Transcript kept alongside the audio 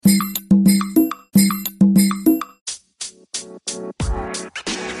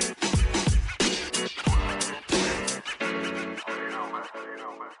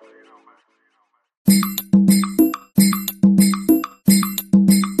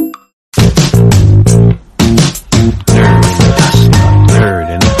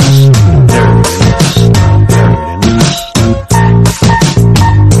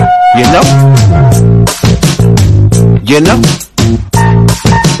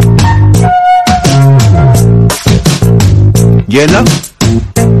You know?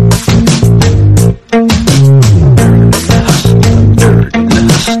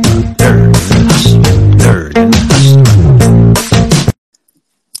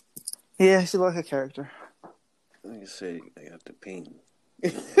 Yeah, she like a character. Like I said, I got the ping.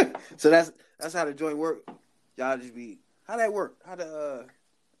 So that's how the joint work. Y'all just be how that work? How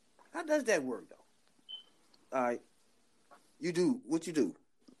does that work though? All right, you do what you do.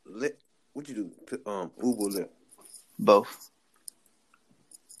 What you do? Uber Lyft. Both.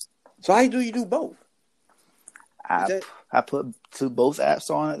 So how you do both? I put both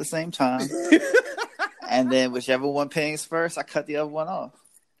apps on at the same time, and then whichever one pings first, I cut the other one off.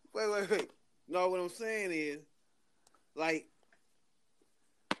 Wait. No, what I'm saying is, like,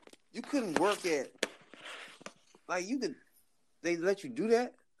 you couldn't work at, like, you could. They let you do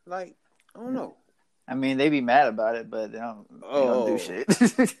that? Like, I don't know. I mean, they be mad about it, but they don't do shit.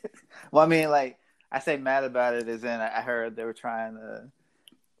 Well, I mean, like, I say mad about it as in I heard they were trying to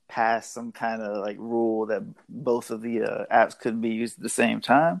pass some kind of like rule that both of the apps couldn't be used at the same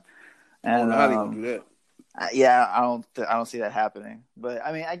time. And I don't know how they gonna do that. I don't see that happening. But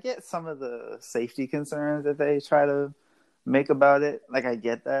I mean, I get some of the safety concerns that they try to make about it. Like, I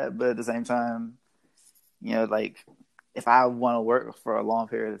get that, but at the same time, like, if I want to work for a long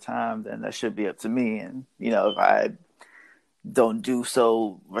period of time, then that should be up to me. And if I don't do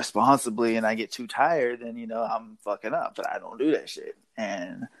so responsibly and I get too tired, then I'm fucking up. But I don't do that shit,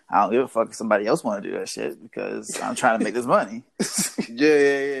 and I don't give a fuck if somebody else want to do that shit because I'm trying to make this money.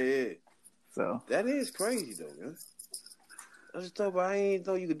 Yeah. So that is crazy though, man. I just thought, I ain't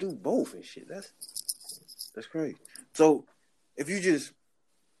thought you could do both and shit. That's crazy. So if you just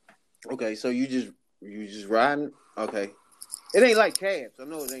so you just riding, okay. It ain't like cabs. I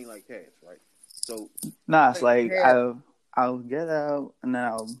know it ain't like cabs, right? So it's like I'll get out and then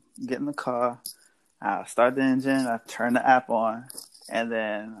I'll get in the car, I'll start the engine, I'll turn the app on, and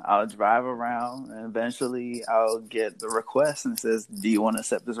then I'll drive around, and eventually I'll get the request and it says, "Do you want to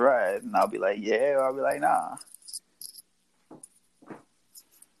accept this ride?" And I'll be like, "Yeah," or I'll be like, "Nah."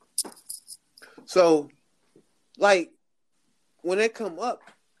 So, like, when it come up,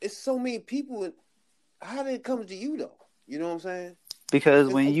 it's so many people. How did it come to you though? You know what I'm saying?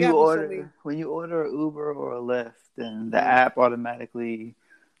 Because when you order an Uber or a Lyft, then the app automatically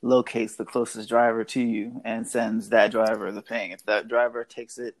locates the closest driver to you and sends that driver the ping. If that driver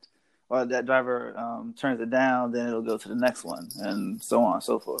takes it, or that driver turns it down, then it'll go to the next one, and so on and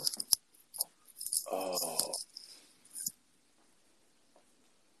so forth. Oh.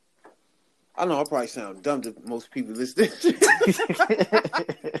 I know I probably sound dumb to most people listening.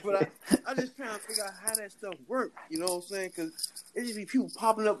 But I just trying to figure out how that stuff works. You know what I'm saying? Because it just be people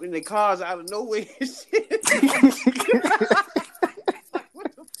popping up in their cars out of nowhere and shit. Like,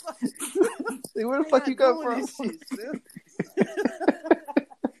 what the fuck? Like, where the fuck you come from?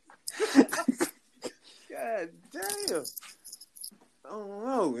 God damn. I don't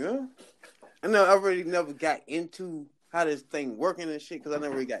know, yo. I know I really never got into how this thing working and shit because I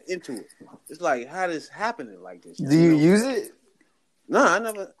never really got into it. It's like, how this happening like this? Do you use it? No, I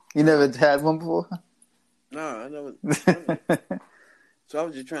never. You never had one before? No, I never. So I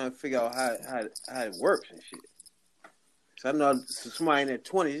was just trying to figure out how it works and shit. So I know somebody in their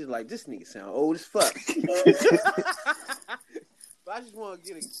 20s is like, this nigga sound old as fuck. But I just want to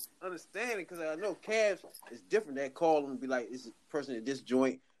get an understanding because I know cabs is different. They call them and be like, "This is a person at this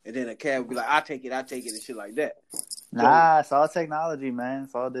joint," and then a cab would be like, I take it," and shit like that. Nah, it's all technology, man.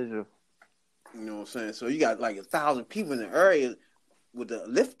 It's all digital. You know what I'm saying? So you got like 1,000 people in the area with the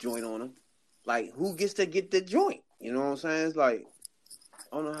Lyft joint on them. Like, who gets to get the joint? You know what I'm saying? It's like,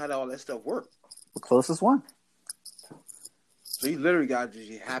 I don't know how all that stuff works. The closest one. So you literally got to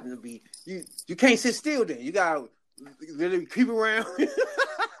just happen to be you can't sit still then. You got to literally creep around.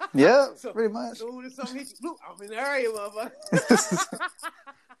 Yeah, so, pretty much. So there's something hit you. Look, I'm in the area,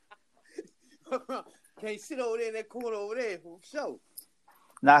 motherfucker. Can't sit over there in that corner over there for sure.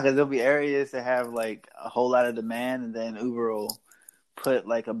 Nah, because there'll be areas that have like a whole lot of demand, and then Uber will put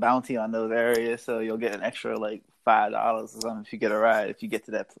like a bounty on those areas, so you'll get an extra like $5 or something if you get a ride if you get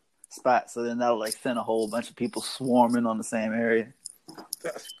to that spot. So then that'll like send a whole bunch of people swarming on the same area.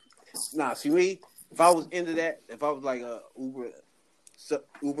 Nah, see me, if I was into that, if I was like Uber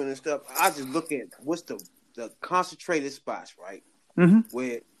and stuff, I just look at what's the concentrated spots, right? Mm-hmm.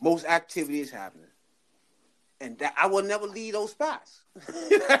 Where most activity is happening. And that I will never leave those spots.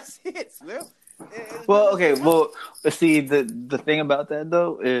 That's it, man. Well, okay. Well, see, the thing about that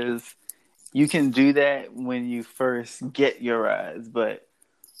though is you can do that when you first get your rides, but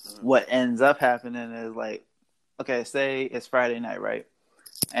what ends up happening is like, okay, say it's Friday night, right?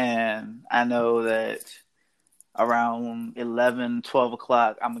 And I know that around 11, 12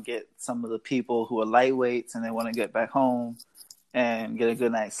 o'clock, I'm going to get some of the people who are lightweights and they want to get back home and get a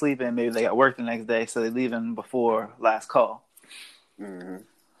good night's sleep in. Maybe they got work the next day, so they're leaving before last call. Mm-hmm.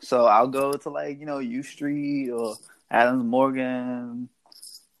 So I'll go to like, U Street or Adams Morgan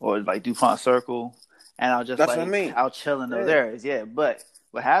or like DuPont Circle, and I'll just That's what I mean. I'll chill in those areas. Yeah, but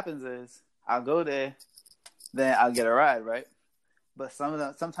what happens is I'll go there, then I'll get a ride, right? But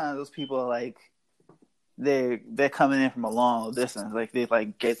sometimes those people are like, they're coming in from a long distance, like they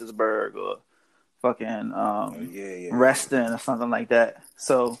like Gaithersburg or fucking Reston or something like that.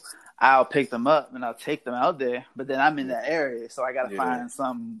 So I'll pick them up and I'll take them out there, but then I'm in that area, so I gotta find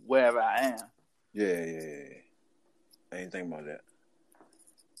some wherever I am. Yeah. I ain't thinking about that.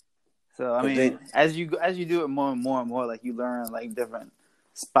 So I mean, as you do it more and more, like you learn like different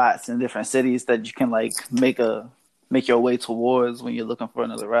spots in different cities that you can like make your way towards when you're looking for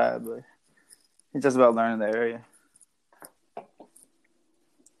another ride. But it's just about learning the area.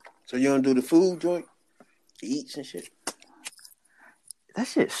 So you don't do the food joint, the eats and shit? That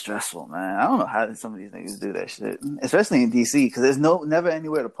shit's stressful, man. I don't know how some of these niggas do that shit, especially in DC, because there's never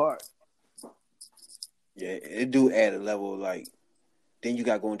anywhere to park. Yeah, it do add a level of like. Then you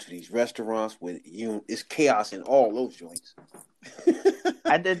got to go into these restaurants with it's chaos in all those joints.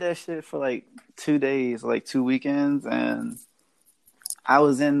 I did that shit for like 2 days, like 2 weekends, and I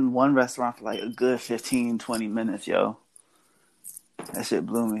was in one restaurant for like a good 15, 20 minutes, yo. That shit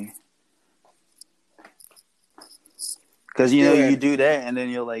blew me. Because you do that, and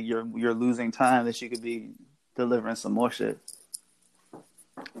then you're losing time that you could be delivering some more shit.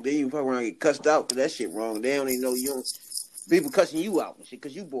 Then you fuck around and get cussed out because that shit wrong. They don't even know you don't. People cussing you out and shit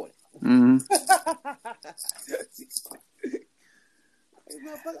because you bought it. Mm-hmm.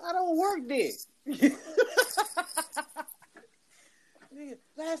 I don't work there. Nigga,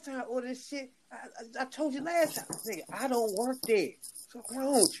 last time I ordered this shit, I told you last time, nigga, I don't work there. What's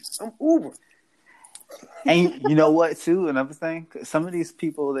wrong with you? I'm Uber. And you know what, too? Another thing, some of these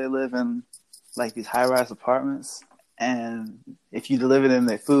people, they live in like these high-rise apartments, and if you deliver them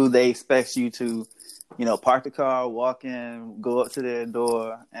their food, they expect you to, park the car, walk in, go up to their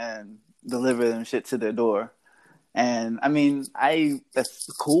door, and deliver them shit to their door. And I mean, that's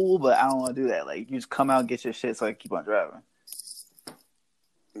cool, but I don't want to do that. Like, you just come out and get your shit so I can keep on driving.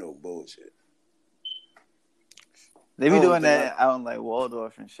 No bullshit. They be doing that out in like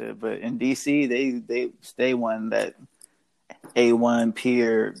Waldorf and shit, but in DC, they want that A1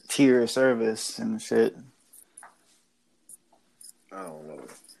 tier service and shit. I don't know.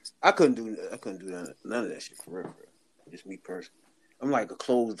 I couldn't do none of that shit for real. Just me personally. I'm like a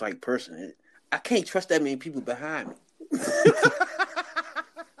closed like person. I can't trust that many people behind me.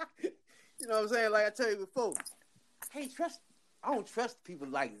 You know what I'm saying? Like I tell you before, I don't trust people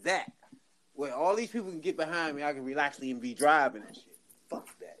like that. Where all these people can get behind me, I can relaxly and be driving and shit. Fuck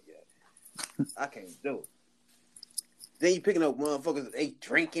that, yeah. I can't do it. Then you picking up motherfuckers, they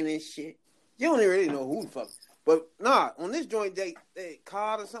drinking and shit. You don't even really know who the fuck. But nah, on this joint, they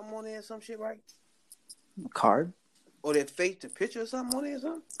card or something on there, some shit, right? Card? Or their face to picture or something on there, or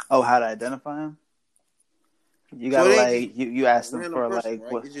something? Oh, how to identify them? You gotta like you ask them for person, like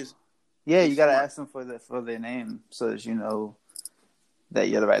right? What? You gotta ask them for their name so that you know that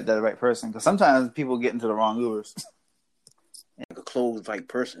you're the right person. Because sometimes people get into the wrong Ubers. Like a closed like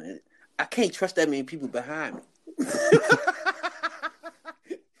person, I can't trust that many people behind me.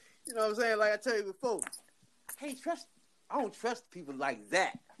 You know what I'm saying? Like I tell you before, I don't trust people like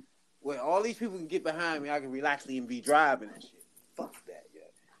that. Where all these people can get behind me, I can relaxly and be driving and shit. Fuck that,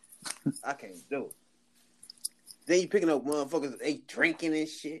 yeah. I can't do it. Then you picking up motherfuckers, they drinking and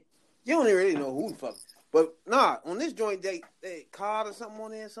shit. You don't even really know who the fuck. But nah, on this joint, they card or something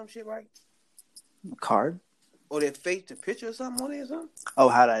on there, some shit, right? Card? Or their face to picture or something on there, or something? Oh,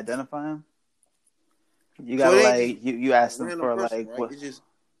 how to identify them? You gotta you ask them for person, like right? What?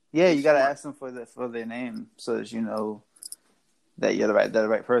 You gotta ask them for their name so that you know that you're the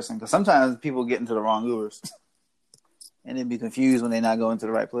right person. Because sometimes people get into the wrong Ubers and then be confused when they're not going to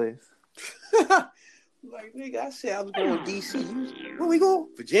the right place. Like, nigga, I said I was going to DC. Where we going?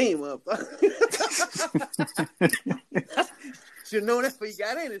 Virginia, motherfucker. Should know that before you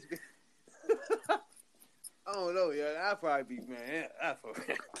got in this bitch. I don't know, yo. I'd probably be, man, I'd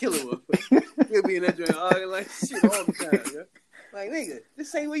probably kill him. He'll be in that joint arguing like shit all the time, yo. Like, nigga,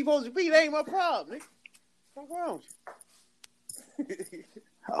 this ain't where you supposed to be. That ain't my problem, nigga. What's wrong with you?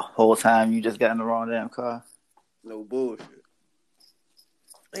 The whole time you just got in the wrong damn car. No bullshit.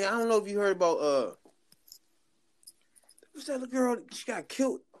 Hey, I don't know if you heard about what's that little girl? She got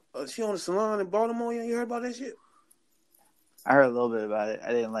killed. She owned a salon in Baltimore. You heard about that shit? I heard a little bit about it.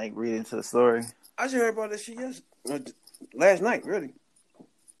 I didn't like read into the story. I just heard about that shit last night, really.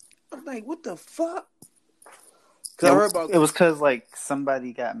 I'm like, what the fuck? Cause I heard about it was because like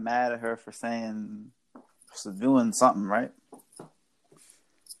somebody got mad at her for saying for doing something, right?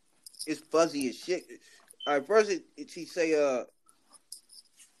 it's fuzzy as shit. All right, first she say, all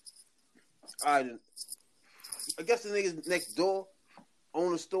right, I guess the niggas next door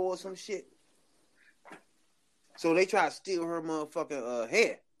own a store or some shit. So they try to steal her motherfucking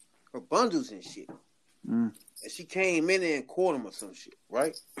hair, her bundles and shit. Mm. And she came in there and caught him or some shit,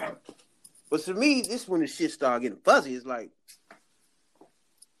 right? But to me, this when the shit started getting fuzzy. It's like,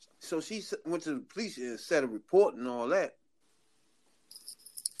 so she went to the police and set a report and all that.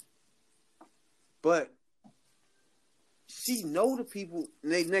 But she know the people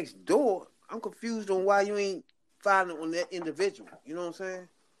they next door. I'm confused on why you ain't filing on that individual. You know what I'm saying?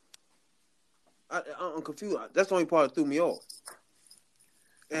 I'm confused. That's the only part that threw me off.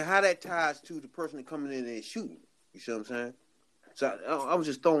 And how that ties to the person that coming in there and shooting. You see what I'm saying? So I was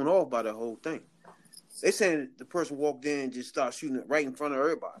just thrown off by the whole thing. They saying the person walked in and just started shooting it right in front of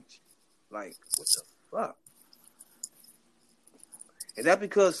everybody. Like, what the fuck? Is that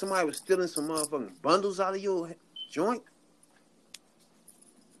because somebody was stealing some motherfucking bundles out of your joint?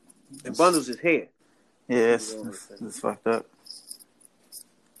 And bundles is hair. Yeah, it's fucked up.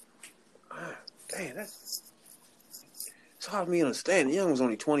 Damn, it's hard for me to understand. The young was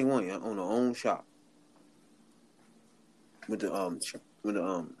only 21, on her own shop. With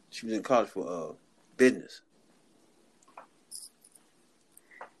she was in college for business.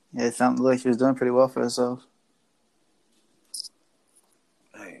 Yeah, it sounded like she was doing pretty well for herself.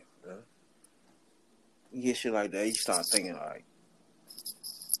 Hey, bro. You get shit like that, you start thinking, all right,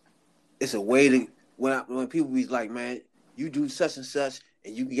 it's a way to when people be like, man, you do such and such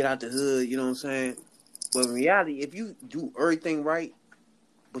and you can get out the hood, you know what I'm saying? But in reality, if you do everything right,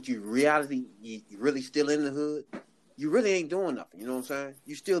 but you really still in the hood, you really ain't doing nothing, you know what I'm saying?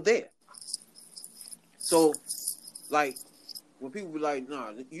 You still there. So, like, when people be like,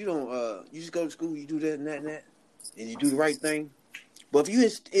 nah, you don't, you just go to school, you do that and that and that, and you do the right thing. But if you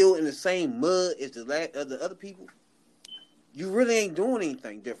still in the same mud as the other people, you really ain't doing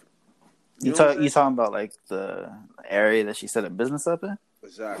anything different. You talking about like the area that she set a business up in?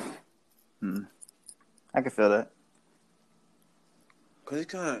 Exactly. I can feel that. Cause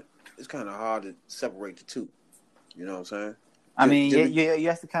it's kind of hard to separate the two. You know what I'm saying? I mean, you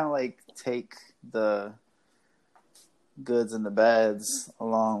have to kind of like take the goods and the bads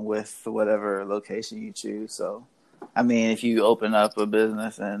along with whatever location you choose. So, I mean, if you open up a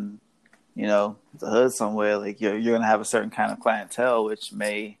business and the hood somewhere, like you're gonna have a certain kind of clientele, which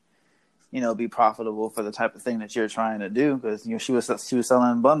may be profitable for the type of thing that you're trying to do. Because she was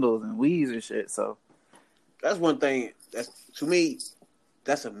selling bundles and weeds and shit. So that's one thing. That's to me,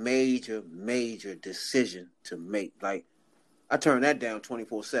 that's a major decision to make. Like I turn that down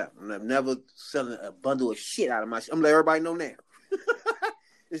 24/7. I'm never selling a bundle of shit out of my shit. I'm letting everybody know now.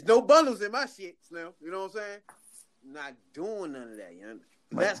 There's no bundles in my shit now. You know what I'm saying? Not doing none of that. You know?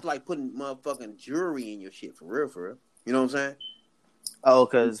 That's like putting motherfucking jewelry in your shit for real. You know what I'm saying? Oh,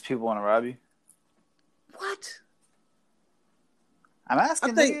 because people want to rob you? What? I'm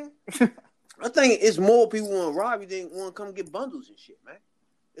asking. I think it's more people want to rob you than want to come get bundles and shit, man.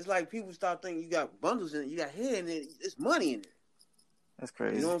 It's like people start thinking you got bundles in it, you got hair in it, it's money in it. That's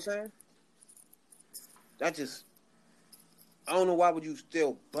crazy. You know what I'm saying? I don't know why would you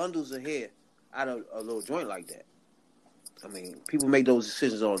steal bundles of hair out of a little joint like that. I mean, people make those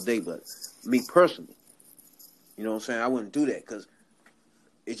decisions all day, but me personally, you know what I'm saying? I wouldn't do that because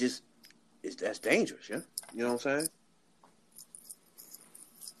that's dangerous, yeah? You know what I'm saying?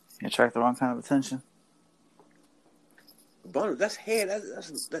 You attract the wrong kind of attention. Bundle, that's hair.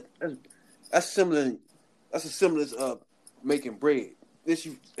 That's similar. That's a semblance of making bread. They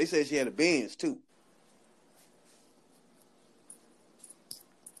said she had a Benz too.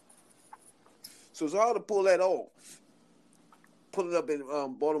 So it's hard to pull that off. Pull it up in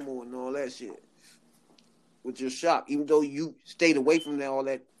Baltimore and all that shit with your shop, even though you stayed away from all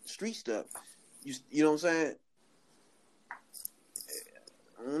that street stuff. You know what I'm saying?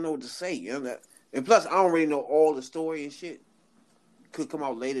 I don't know what to say. You know that. And plus, I don't really know all the story and shit. Could come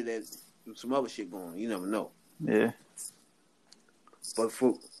out later that some other shit going on. You never know. Yeah. But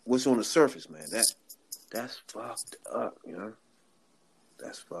for what's on the surface, man, that's fucked up, you know?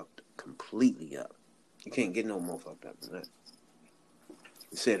 That's fucked completely up. You can't get no more fucked up than that.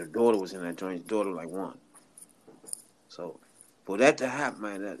 He said her daughter was in that joint. His daughter like one. So for that to happen,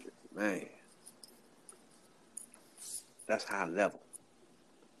 man, that's high level.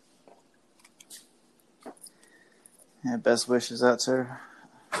 And best wishes out to her,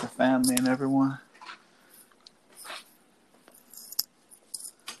 the family and everyone.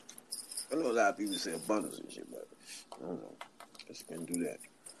 I know a lot of people say abundance and shit, but I don't know. Just gonna do that.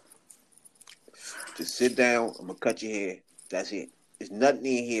 Just sit down. I'm gonna cut your hair. That's it. There's nothing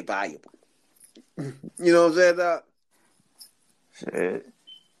in here valuable. You know what I'm saying, Doc? Shit.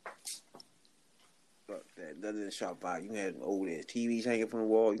 Fuck that. Nothing in the shop value. You can have old ass TVs hanging from the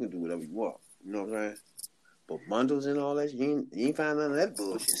wall. You can do whatever you want. You know what I'm saying? But bundles and all that, you ain't find none of that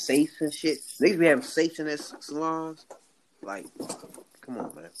bullshit. Safes and shit. They be having safes in their salons. Like, come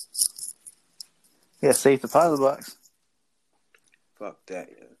on, man. Yeah, safe deposit box. Fuck that,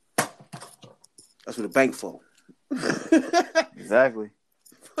 yeah. That's what the bank for. Exactly.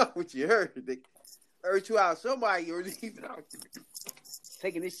 Fuck what you heard. Every 2 hours, somebody already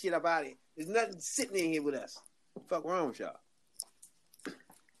taking this shit up out of it. There's nothing sitting in here with us. Fuck wrong with y'all?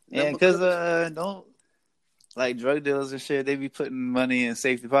 Yeah, because don't like drug dealers and shit. They be putting money in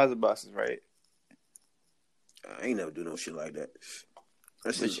safe deposit boxes, right? I ain't never do no shit like that.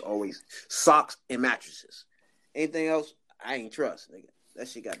 That shit's always socks and mattresses. Anything else, I ain't trust, nigga. That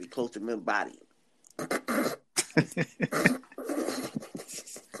shit got to be close to my body.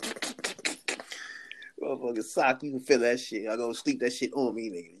 Motherfucking sock, you can feel that shit. I go sleep that shit on me,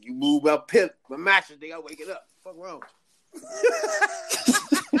 nigga. You move my mattress, nigga, I wake it up. Fuck wrong.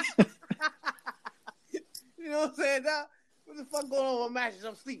 You know what I'm saying, dog? What the fuck going on with my mattress?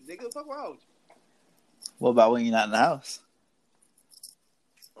 I'm sleep, nigga. Fuck wrong with you? What about when you're not in the house?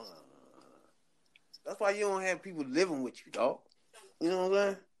 That's why you don't have people living with you, dog. You know what I'm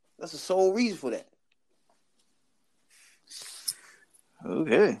saying? That's the sole reason for that.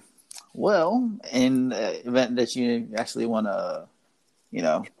 Okay. Well, in the event that you actually want to,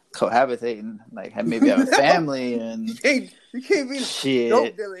 cohabitate and like maybe have a family and you can't be shit.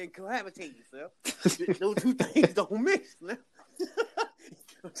 Dope dealer and cohabitate yourself. Those two things don't mix, man.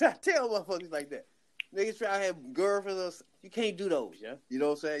 I'm trying to tell motherfuckers like that. Niggas try to have girlfriends. You can't do those, yeah. You know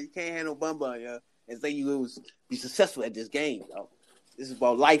what I'm saying? You can't have no bum, yeah, and say you will be successful at this game, dog. This is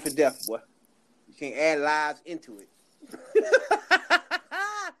about life and death, boy. You can't add lives into it.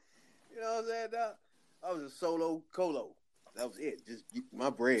 You know what I'm saying, dog? I was a solo colo. That was it. Just my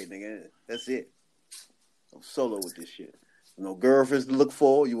bread, nigga. That's it. I'm solo with this shit. No girlfriends to look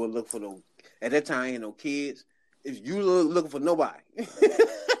for. You want to look for no. At that time, ain't no kids. If you looking for nobody,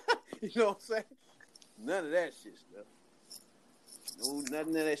 you know what I'm saying? None of that shit, stuff. No,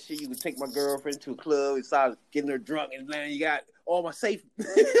 nothing of that shit. You can take my girlfriend to a club and start getting her drunk, and then you got all my safe.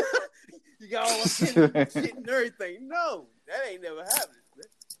 You got all my shit and everything. No, that ain't never happened. Man.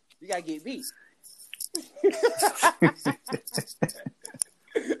 You gotta get beat.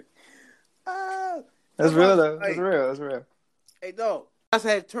 That's real though. That's real. That's real. Hey, dog. That's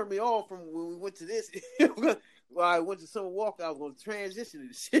had to turn me off from when we went to this. Well, I went to Summer Walk. I was going to transition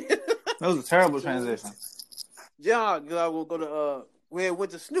and shit. That was a terrible transition. John, I was going to go to where it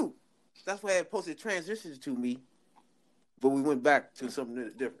went to Snoop. That's why it posted transitions to me. But we went back to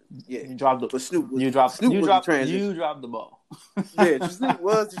something different. Yeah, you dropped the. But Snoop was, you dropped. Snoop you was dropped. the transition. You dropped the ball. Yeah, Snoop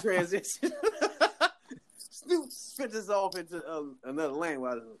was the transition. Snoop spit this off into another lane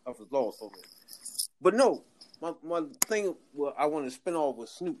while I was lost for a minute. But no, my thing I wanted to spin off with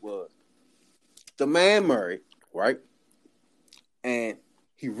Snoop was the man married, right? And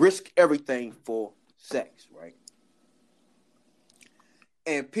he risked everything for sex, right?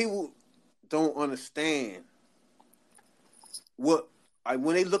 And people don't understand what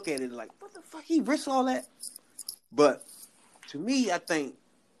when they look at it like, what the fuck, he risked all that? But to me, I think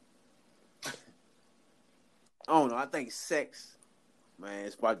I don't know, I think sex, man,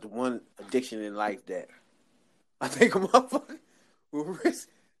 it's about the one addiction in life that I think a motherfucker will risk,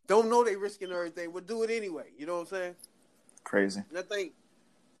 don't know they risking everything, but do it anyway. You know what I'm saying? Crazy. And I think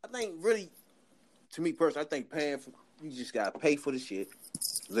really, to me personally, I think paying for, you just gotta pay for the shit.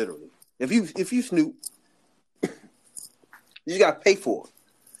 Literally. If you Snoop, you just gotta pay for it.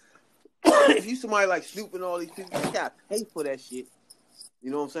 If you somebody like Snoop and all these people, you gotta pay for that shit. You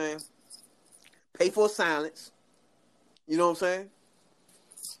know what I'm saying? Pay for silence. You know what I'm saying?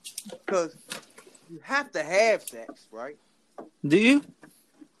 Because you have to have sex, right? Do you?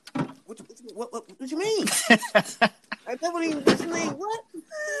 What you mean? I never even listening. What?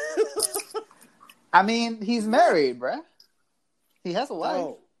 I mean, he's married, bruh. He has a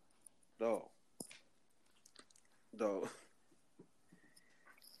wife. No.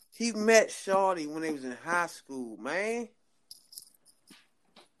 He met Shawty when they was in high school, man.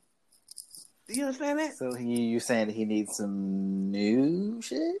 Do you understand that? So you saying that he needs some new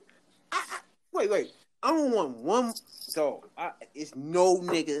shit? Wait. I don't want one dog. It's no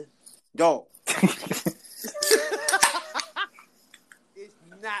nigga dog.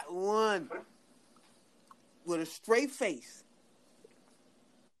 not one with a straight face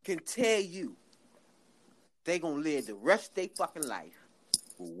can tell you they gonna live the rest of their fucking life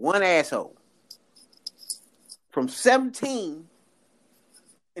with one asshole from 17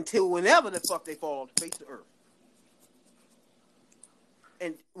 until whenever the fuck they fall off the face of the earth.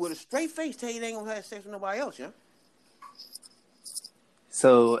 And with a straight face, tell you they ain't gonna have sex with nobody else, yeah?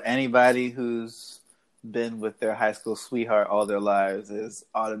 So anybody who's been with their high school sweetheart all their lives is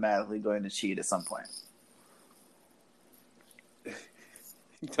automatically going to cheat at some point.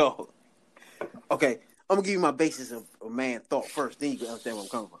 No. Okay, I'm gonna give you my basis of man thought first, then you can understand where I'm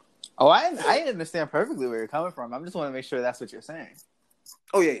coming from. Oh, I understand perfectly where you're coming from. I just want to make sure that's what you're saying.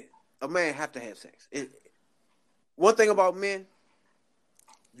 Oh yeah, a man have to have sex. One thing about men,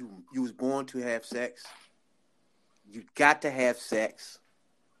 you was born to have sex. You got to have sex,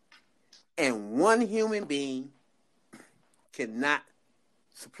 and one human being cannot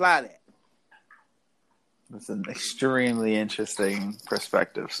supply that. That's an extremely interesting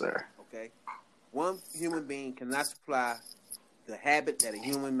perspective, sir. Okay, one human being cannot supply the habit that a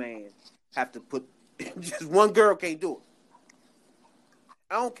human man have to put. Just one girl can't do it.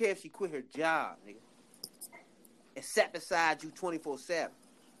 I don't care if she quit her job, nigga, and sat beside you 24/7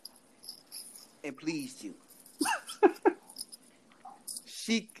 and pleased you.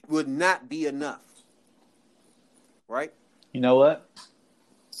 She would not be enough, right? You know what?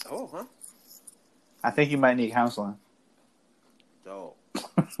 Oh, huh? I think you might need counseling. Dog.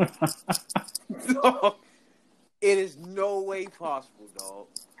 Dog. It is no way possible, dog,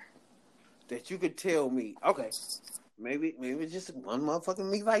 that you could tell me, okay, maybe it's just one motherfucking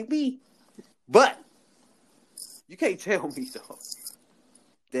me like me, but you can't tell me, dog,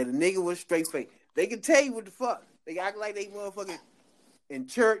 that a nigga with a straight face. They can tell you what the fuck. They act like they motherfucking in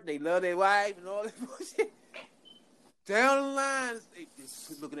church. They love their wife and all that bullshit. Down the line, they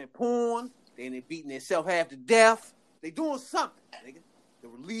looking at porn. Then they beating themselves half to death. They doing something, nigga, to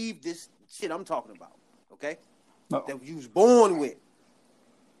relieve this shit I'm talking about. Okay, that you was born with.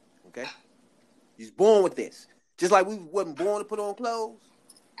 Okay, you was born with this. Just like we wasn't born to put on clothes.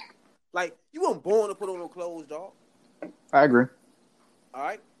 Like you wasn't born to put on no clothes, dog. I agree. All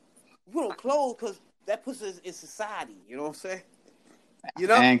right, we put on clothes because that puts us in society. You know what I'm saying? You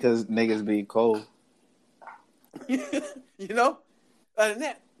know, and because niggas be cold. You know, other than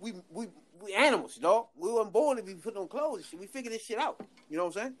that, we animals, dog. We weren't born to be putting on clothes and shit. We figured this shit out. You know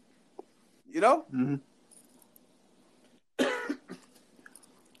what I'm saying? You know? Mm-hmm.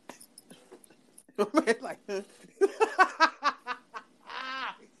 Like, it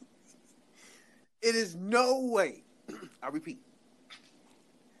is no way. I repeat.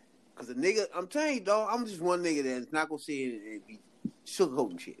 Because a nigga, I'm telling you, dog, I'm just one nigga that's not going to sit and be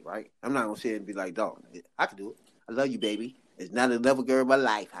sugarcoating shit, right? I'm not going to sit and be like, dog, I can do it. I love you, baby. It's not another girl in my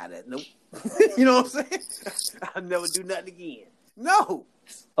life. How that? Nope. You know what I'm saying? I'll never do nothing again. No.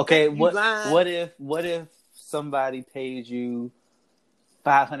 Okay, what if somebody paid you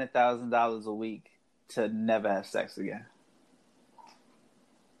 $500,000 a week to never have sex again?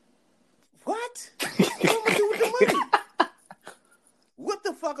 What? What am I gonna do with the money? What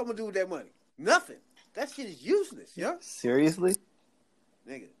the fuck I'm gonna do with that money? Nothing. That shit is useless, yo. Seriously?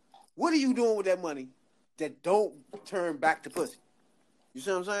 Nigga, what are you doing with that money that don't turn back to pussy? You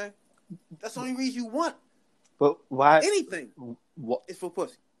see what I'm saying? That's the only reason you want. But why? Anything. It's for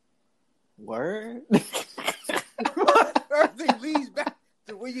pussy. Word? Everything leads back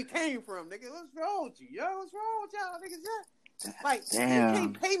to where you came from, nigga. What's wrong with you, yo? What's wrong with y'all, niggas? Yeah. Like, damn. You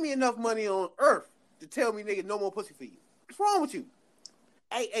can't pay me enough money on earth to tell me, nigga, no more pussy for you. What's wrong with you?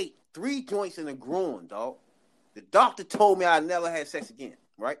 I ate 3 joints in a groin, dog. The doctor told me I never had sex again,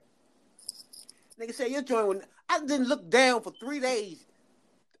 right? Nigga said, your joint was... I didn't look down for 3 days.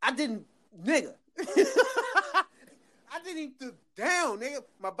 I didn't... Nigga. I didn't even look down, nigga.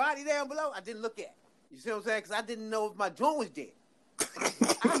 My body down below, I didn't look at. You see what I'm saying? Because I didn't know if my joint was dead.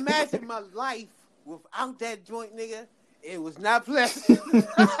 I imagined my life without that joint, nigga. It was not pleasant. 2,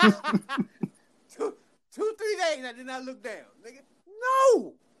 3 days, I did not look down, nigga.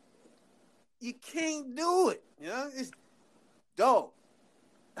 No! You can't do it. You know? It's... Dog.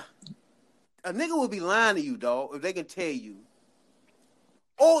 A nigga would be lying to you, dog, if they can tell you.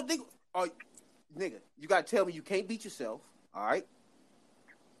 Oh, nigga, you gotta tell me you can't beat yourself, all right?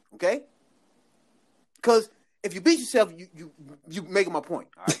 Okay? Because if you beat yourself, you making my point,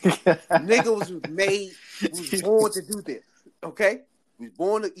 all right? Nigga was born to do this, okay? He was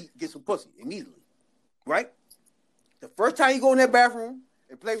born to get some pussy immediately, right? The first time you go in that bathroom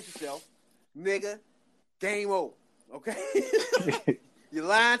and play with yourself, nigga, game over, okay? You're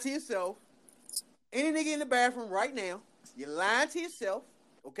lying to yourself. Any nigga in the bathroom right now, you're lying to yourself.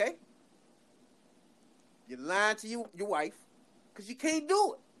 Okay? You're lying to your wife because you can't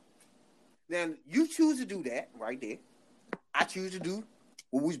do it. Now, you choose to do that right there. I choose to do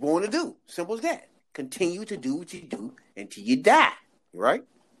what we was born to do. Simple as that. Continue to do what you do until you die. Right?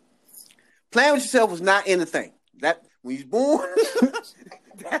 Playing with yourself was not in the thing. That when you was born,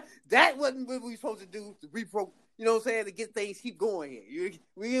 that wasn't what we were supposed to do to repro. You know what I'm saying? To get things keep going here.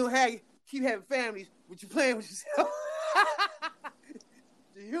 We don't keep having families, but you playing with yourself.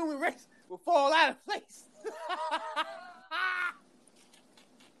 The human race will fall out of place.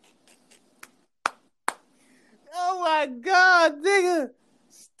 Oh my God, nigga.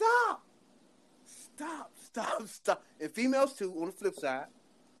 Stop. And females too, on the flip side,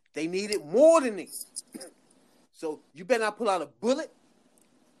 they need it more than niggas. So you better not pull out a bullet.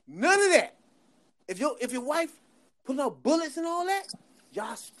 None of that. If your wife pulling out bullets and all that,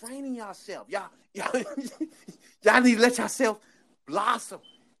 y'all straining yourself. Y'all need to let yourself blossom.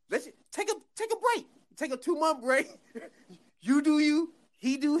 Take a break. Take a 2-month break. You do you,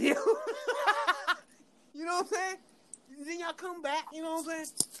 he do him. You know what I'm saying? Then y'all come back, you know what I'm saying?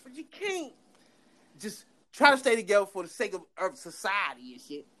 But you can't just try to stay together for the sake of society and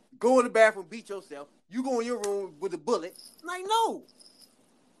shit. Go in the bathroom, beat yourself. You go in your room with a bullet. Like, no.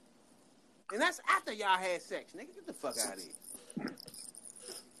 And that's after y'all had sex, nigga. Get the fuck out of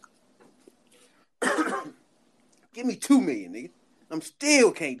here. Give me $2 million, nigga. I'm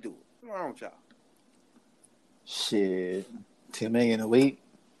still can't do it. What's wrong with y'all? Shit. $2 million a week.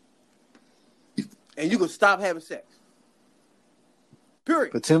 And you can stop having sex.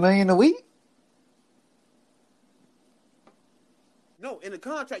 Period. For $2 million a week? No, in the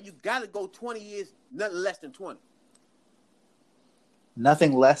contract, you got to go 20 years, nothing less than 20.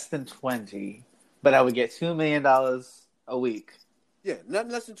 Nothing less than 20. But I would get $2 million a week. Yeah,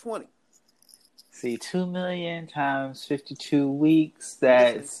 nothing less than 20. See, 2 million times 52 weeks,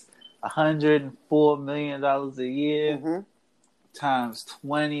 that's $104 million a year. Mm-hmm. Times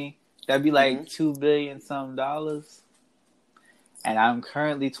 20. That'd be like $2 billion some dollars. And I'm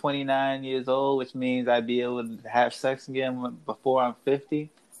currently 29 years old, which means I'd be able to have sex again before I'm 50.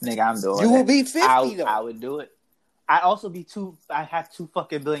 Nigga, I'm doing it. You will be 50 though. I would do it. I'd also be I have $2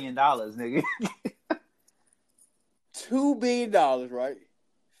 fucking billion, nigga. $2 billion, right?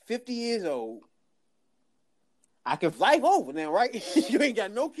 50 years old. I could life over now, right? You ain't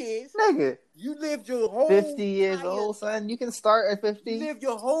got no kids. Nigga. You lived your whole 50 years old, son. You can start at 50. You lived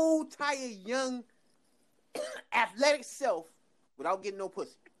your whole entire young athletic self without getting no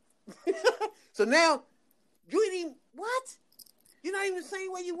pussy. So now you ain't even what? You're not even the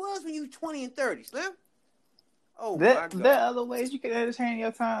same way you was when you were 20 and 30, Slim. Oh my God. There are other ways you can entertain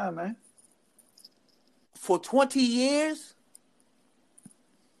your time, man. For 20 years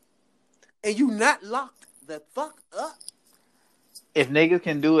and you not locked the fuck up. If niggas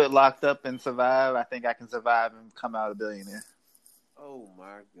can do it locked up and survive, I think I can survive and come out a billionaire. Oh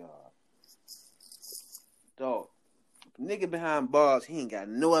my God. Dog. Nigga behind bars, he ain't got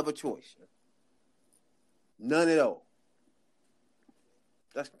no other choice. None at all.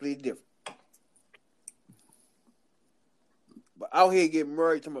 That's completely different. But out here getting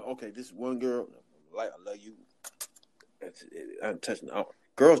married to me, okay, this is one girl. Like, I love you. That's it. I'm touching.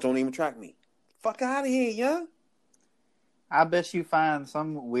 Girls don't even track me. Fuck out of here, young. I bet you find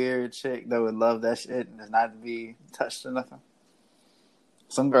some weird chick that would love that shit and does not be touched or nothing.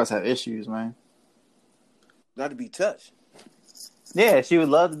 Some girls have issues, man. Not to be touched. Yeah, she would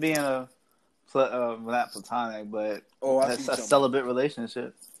love to be in a not platonic, but a celibate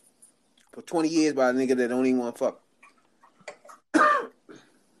relationship for 20 years by a nigga that don't even want to fuck.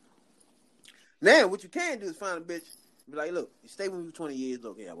 Now, what you can do is find a bitch and be like, look, you stay with me for 20 years.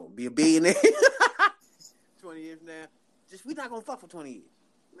 Look, yeah, I won't be a billionaire. 20 years from now. Just, we not going to fuck for 20 years.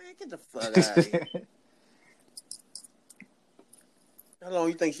 Man, get the fuck out of here. How long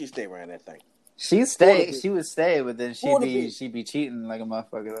you think she'd stay around that thing? She would stay, but then she'd be cheating like a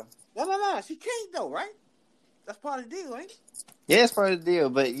motherfucker though. No. She can't though, right? That's part of the deal, ain't it? Yeah, it's part of the deal,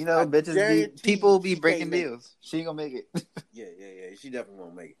 but you know, people be breaking deals. She ain't gonna make it. Yeah. She definitely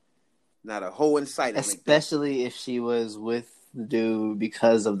won't make it. Not a hoe in sight. Especially if she was with the dude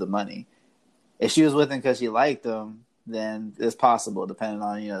because of the money. If she was with him because she liked him, then it's possible, depending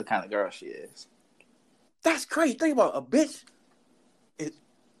on the kind of girl she is. That's crazy. Think about a bitch.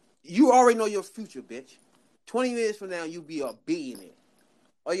 You already know your future, bitch. 20 years from now, you be a billionaire.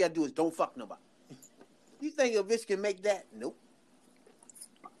 All you gotta do is don't fuck nobody. You think a bitch can make that? Nope.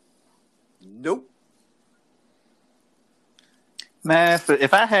 Man,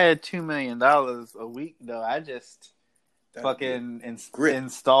 if I had $2 million a week, though, I just fucking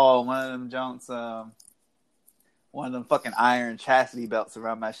install one of them junks. one of them fucking iron chastity belts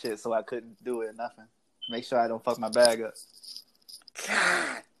around my shit so I couldn't do it or nothing. Make sure I don't fuck my bag up.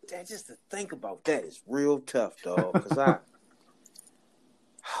 God, that just to think about that is real tough, dog. Because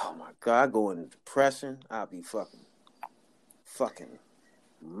oh my God, I go into depression. I'll be fucking,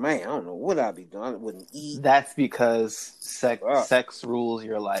 man, I don't know what I'd be doing. I wouldn't eat. That's because sex rules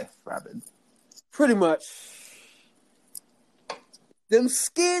your life, Robin. Pretty much. Them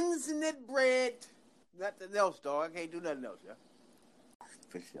skins and that bread. Nothing else, dog. I can't do nothing else, yeah.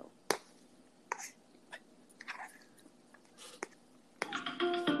 For sure.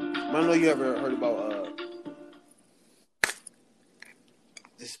 I know you ever heard about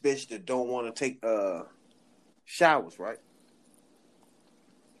this bitch that don't want to take showers, right?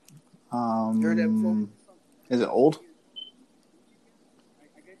 You heard that before? Is it old?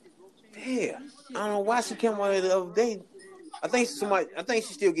 Yeah. I don't know why she came on the other day. I think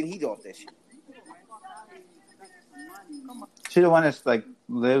she's still getting heat off that shit. She the one that's like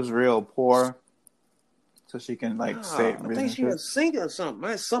lives real poor, so she can like save. I think she was singing or something.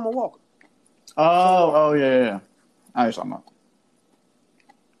 Man, Summer Walker. Oh yeah. I was talking about.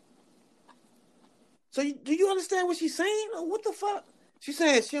 So do you understand what she's saying? Or what the fuck? She's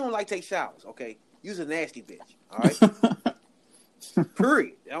saying she don't like take showers. Okay, you's a nasty bitch. All right.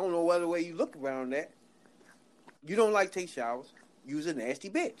 Period. I don't know what other way you look around that. You don't like take showers. You's a nasty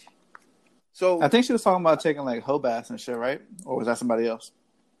bitch. So I think she was talking about taking like hoe baths and shit, right? Or was that somebody else?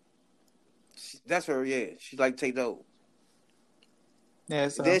 That's her. Yeah, she like to take those. Yeah.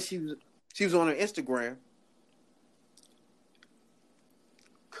 So. Then she was on her Instagram.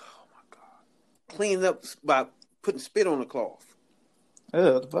 Oh my God! Cleaning up by putting spit on the cloth. Ew,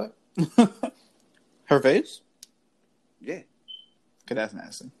 what the fuck? Her face? Yeah. Okay, that's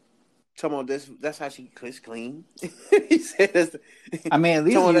nasty. Talking about this, that's how she clean. He said that's I mean, at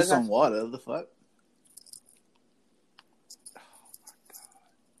least use some water. The fuck? Oh my God.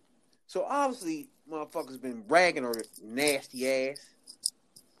 So obviously, motherfuckers been bragging on her nasty ass.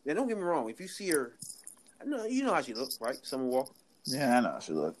 Now, don't get me wrong. If you see her, you know how she looks, right? Summer Walker. Yeah, I know how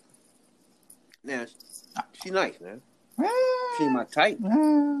she look. Now, she nice, man. She my type.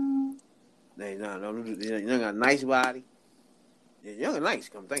 No, you got a nice body. Yeah, you're nice,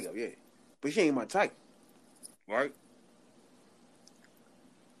 come think of, yeah. But she ain't my type. Right?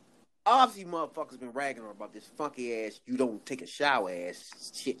 Obviously, motherfuckers been ragging on her about this funky ass, you don't take a shower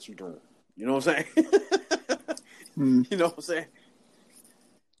ass shit you doing. You know what I'm saying? You know what I'm saying?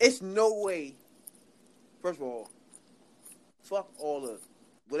 It's no way. First of all, fuck all the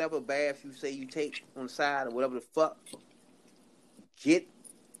whatever baths you say you take on the side or whatever the fuck. Get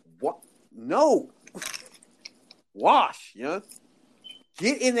what? No. Wash, you know?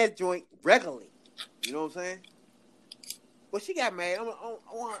 Get in that joint regularly. You know what I'm saying? But she got mad.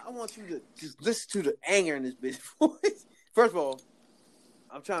 I want you to just listen to the anger in this bitch voice. First of all,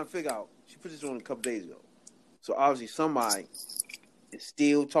 I'm trying to figure out. She put this on a couple days ago. So obviously somebody is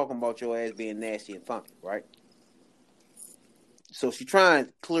still talking about your ass being nasty and funky, right? So she trying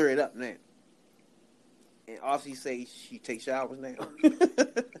to clear it up now. And obviously say she takes showers now.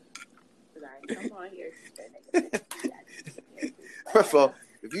 Come on here. First of all,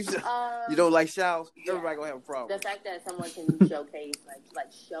 if you don't like showers, everybody gonna have a problem. The fact that someone can showcase,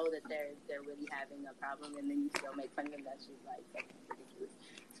 like show that they're really having a problem, and then you still make fun of them, that's just like ridiculous.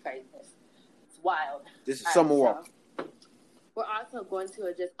 It's craziness. It's wild. This is Summer Walker. We're also going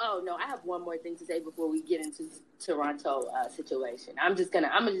to I have one more thing to say before we get into Toronto situation. I'm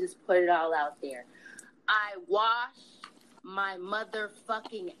gonna just put it all out there. I wash my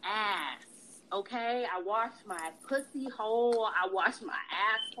motherfucking ass. Okay, I wash my pussy hole. I wash my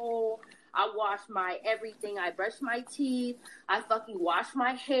asshole. I wash my everything. I brush my teeth. I fucking wash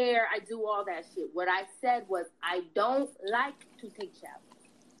my hair. I do all that shit. What I said was I don't like to take showers.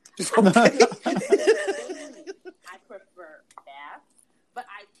 I prefer baths, but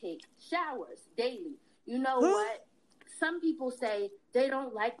I take showers daily. You know what? Some people say they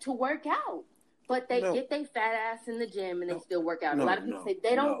don't like to work out. But they get their fat ass in the gym and they still work out. A lot of people say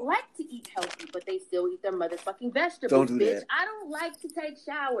they don't like to eat healthy, but they still eat their motherfucking vegetables, bitch. That. I don't like to take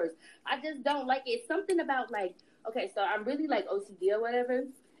showers. I just don't like it. It's something about like, okay, so I'm really like OCD or whatever.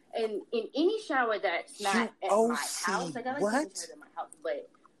 And in any shower that's not at my house, like I like to take in my house, but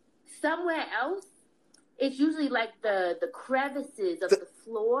somewhere else, it's usually like the crevices of the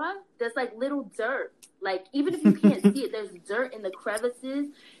floor. There's like little dirt. Like, even if you can't see it, there's dirt in the crevices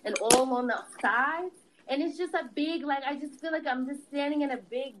and all on the sides. And it's just a big, like, I just feel like I'm just standing in a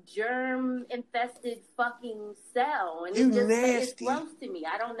big germ-infested fucking cell. And it's just, it's gross to me.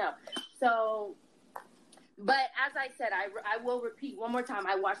 I don't know. So, But as I said, I will repeat one more time.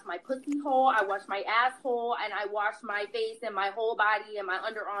 I wash my pussy hole, I wash my asshole, and I wash my face and my whole body and my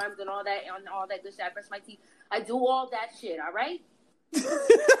underarms and all that good shit. I brush my teeth. I do all that shit, all right?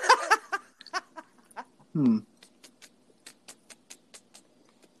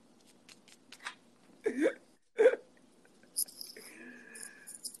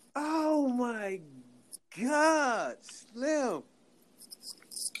 Oh my God, Slim.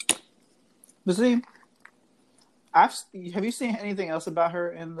 But see, have you seen anything else about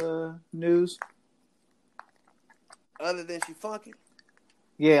her in the news? Other than she funky?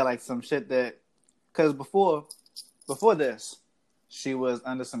 Yeah, like some shit that, because before this, she was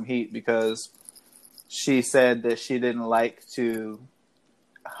under some heat because she said that she didn't like to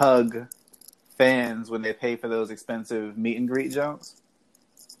hug fans when they pay for those expensive meet and greet jumps.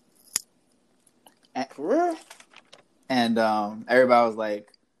 And everybody was like,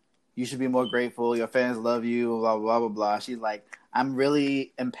 you should be more grateful. Your fans love you, blah, blah, blah, blah. She's like, I'm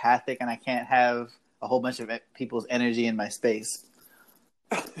really empathic and I can't have a whole bunch of people's energy in my space.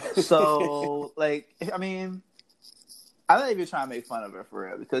 So, like, I mean, I don't even try to make fun of her for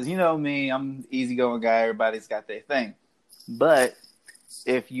real because you know me, I'm an easygoing guy. Everybody's got their thing. But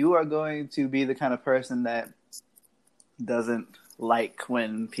if you are going to be the kind of person that doesn't like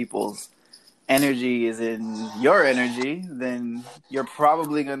when people's energy is in your energy, then you're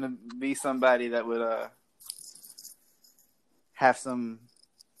probably going to be somebody that would have some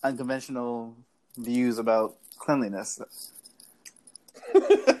unconventional views about cleanliness.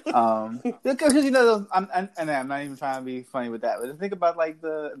 Because you know, I'm not even trying to be funny with that, but think about like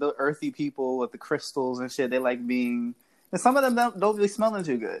the earthy people with the crystals and shit. They like being, and some of them don't really smelling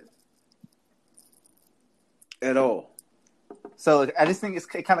too good at all. So I just think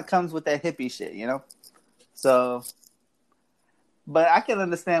it kind of comes with that hippie shit, you know? So, but I can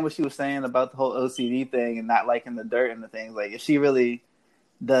understand what she was saying about the whole OCD thing and not liking the dirt and the things. Like, if she really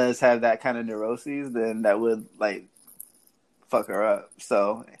does have that kind of neuroses, then that would, like, fuck her up.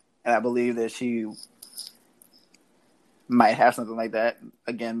 So, and I believe that she might have something like that,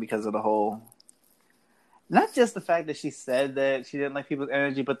 again, because of the whole... Not just the fact that she said that she didn't like people's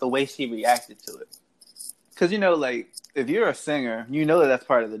energy, but the way she reacted to it. Because, you know, like, if you're a singer, you know that that's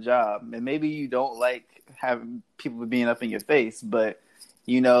part of the job. And maybe you don't like having people being up in your face, but,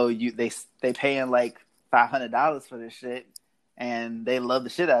 you know, they paying like $500 for this shit, and they love the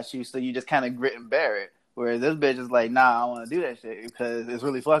shit out of you, so you just kind of grit and bear it. Whereas this bitch is like, nah, I don't want to do that shit because it's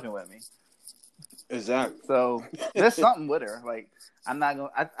really fucking with me. Exactly. So there's something with her. Like, I'm not going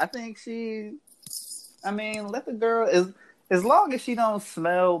to... I think she... I mean, let the girl... As long as she don't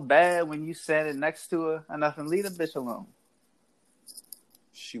smell bad when you standing next to her, enough, and leave the bitch alone.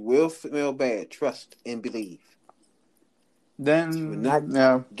 She will smell bad. Trust and believe. Then she will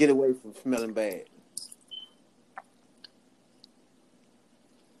not get away from smelling bad.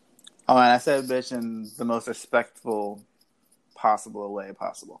 Oh, and I said bitch in the most respectful possible way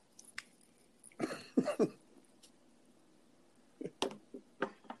possible.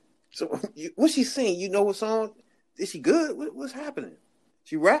 So, what's she saying? You know what song? Is she good? What's happening?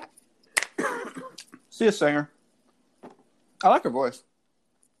 She rap? She's a singer. I like her voice.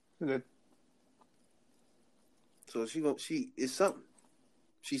 She's good. So she is something.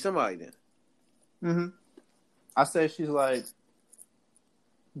 She's somebody then. Mm-hmm. I say she's like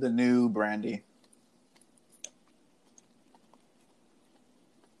the new Brandy.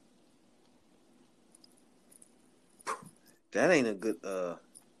 That ain't a good the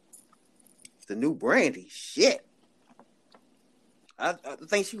new Brandy. Shit. I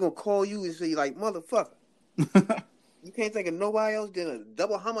think she gonna call you and say like, motherfucker. You can't think of nobody else than a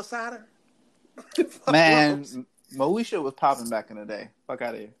double homicider? Man, Moesha was popping back in the day. Fuck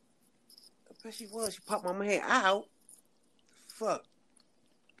out of here. I bet she was. She popped my man out. Fuck.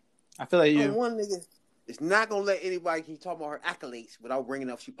 I feel like you. One nigga is not gonna let anybody keep talking about her accolades without bringing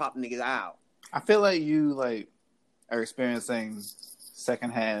up she popped niggas out. I feel like you are experiencing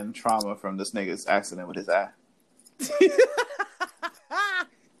secondhand trauma from this nigga's accident with his eye.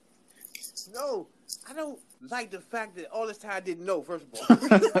 No, I don't like the fact that all this time I didn't know, first of all.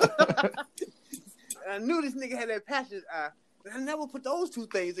 I knew this nigga had that passion eye, but I never put those two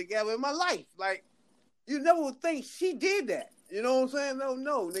things together in my life. Like, you never would think she did that. You know what I'm saying?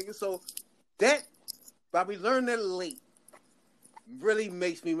 No, nigga. So that, probably learned that late, really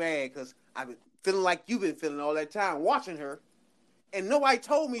makes me mad because I've been feeling like you've been feeling all that time watching her, and nobody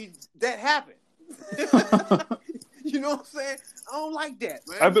told me that happened. You know what I'm saying? I don't like that,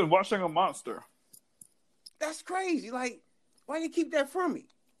 man. I've been watching a monster. That's crazy. Like, why you keep that from me?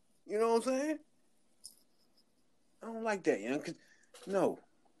 You know what I'm saying? I don't like that, you know? 'Cause, no.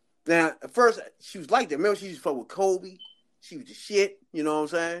 Now, at first, she was like that. Remember, she used to fuck with Kobe. She was the shit. You know what I'm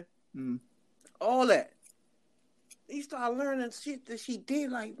saying? Mm. All that. He started learning shit that she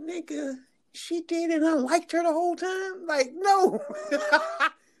did. Like, nigga, she did it and I liked her the whole time? Like, no.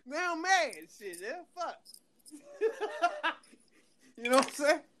 Now I'm mad. Shit, yeah, fuck. You know what I'm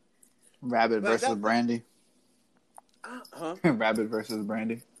saying? Rabbit versus Brandy. Rabbit versus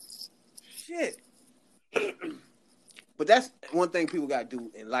Brandy. Shit. But that's one thing people got to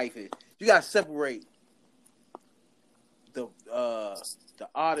do in life is you got to separate the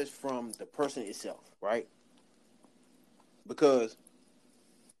artist from the person itself, right? Because,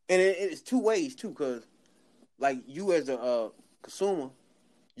 and it's two ways too. Because, like you as a consumer,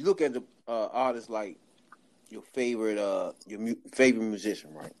 you look at the artist like your favorite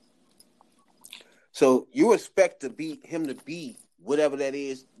musician, right? So you expect him to be whatever that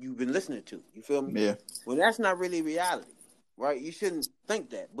is you've been listening to. You feel me? Yeah. Well, that's not really reality, right? You shouldn't think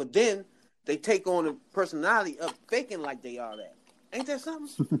that. But then they take on a personality of faking like they are that. Ain't that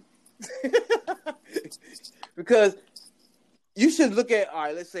something? Because you should look at, all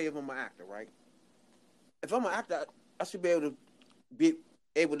right, let's say if I'm an actor, right? If I'm an actor, I should be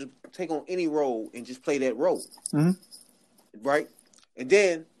able to take on any role and just play that role. Mm-hmm. Right? And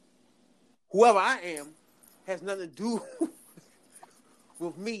then whoever I am has nothing to do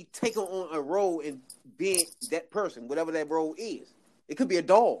with me taking on a role and being that person, whatever that role is. It could be a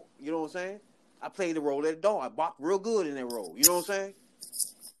dog, you know what I'm saying? I played the role of that dog. I barked real good in that role, you know what I'm saying?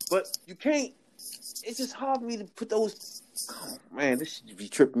 But you can't, it's just hard for me to put those, oh man, this should be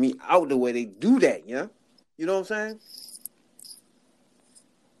tripping me out the way they do that, you know? You know what I'm saying?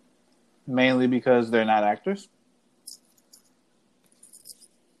 Mainly because they're not actors?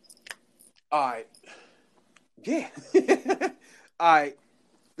 All right. Yeah. All right.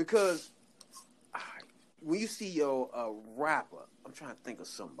 Because when you see your rapper, I'm trying to think of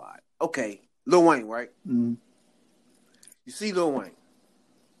somebody. Okay, Lil Wayne, right? Mm-hmm. You see Lil Wayne.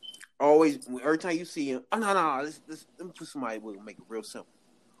 Always, every time you see him, no. Let me put somebody who will make it real simple.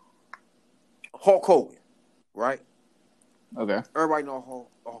 Hulk Hogan, right? Okay. Everybody know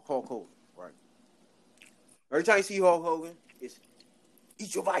Hulk Hogan, right? Every time you see Hulk Hogan, it's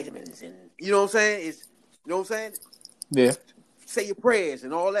eat your vitamins and you know what I'm saying? It's you know what I'm saying? Yeah. Say your prayers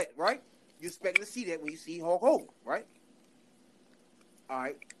and all that, right? You expect to see that when you see Hulk Hogan, right? All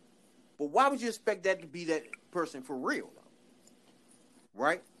right. But why would you expect that to be that person for real, though?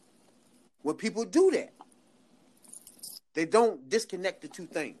 Right? When people do that, they don't disconnect the two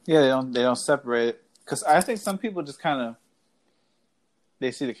things. Yeah, they don't separate it. Because I think some people just kind of,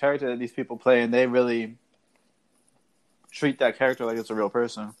 they see the character that these people play and they really treat that character like it's a real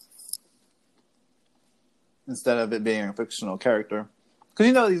person. Instead of it being a fictional character. Because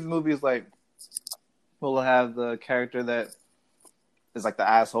you know these movies like will have the character that is like the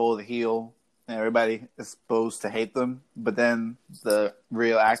asshole, the heel, and everybody is supposed to hate them, but then the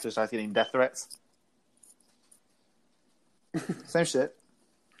real actor starts getting death threats. Same shit.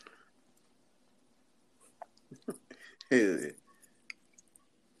 Yeah.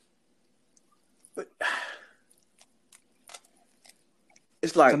 But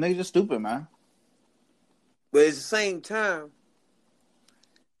it's like some niggas just stupid, man. But at the same time,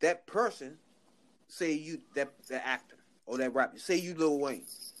 that person, say you that actor or that rapper, say you Lil Wayne,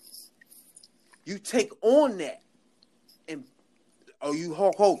 you take on that, and or you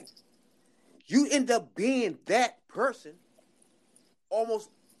Hulk Hogan, you end up being that person almost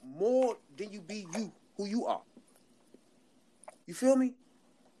more than you be you who you are. You feel me?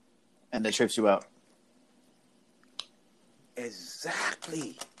 And that trips you out.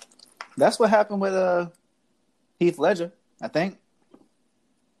 Exactly. That's what happened with Heath Ledger, I think.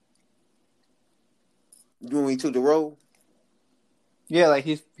 When he took the role? Yeah, like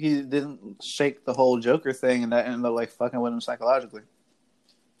he didn't shake the whole Joker thing, and that ended up like fucking with him psychologically.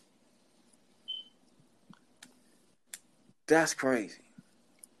 That's crazy.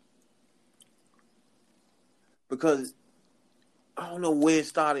 Because I don't know where it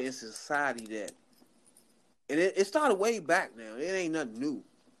started in society that, and it started way back now. It ain't nothing new.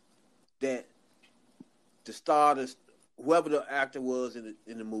 That the star, whoever the actor was in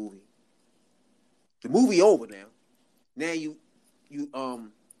the movie over now. Now you're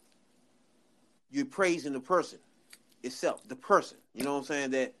praising the person itself, the person. You know what I'm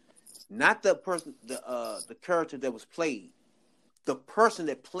saying? That not the person, the character that was played, the person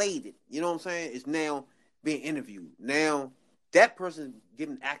that played it. You know what I'm saying? Is now being interviewed. Now that person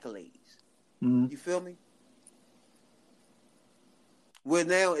getting accolades. Mm-hmm. You feel me? Where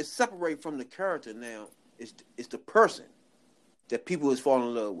now it's separated from the character. Now it's the person that people is falling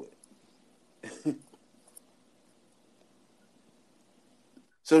in love with.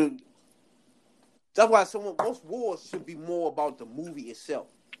 So that's why most wars should be more about the movie itself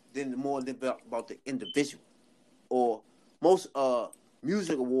than about the individual. Or most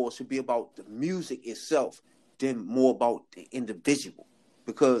music awards should be about the music itself than more about the individual.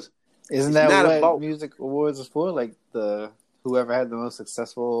 Because isn't that what music awards is for? Like whoever had the most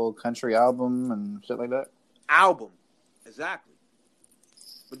successful country album and shit like that? Album. Exactly.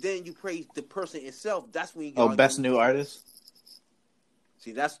 But then you praise the person itself. That's when you get best new artist.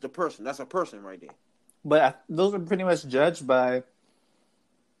 See, that's the person. That's a person right there. But those are pretty much judged by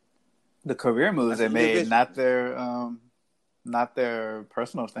the career moves they made, not their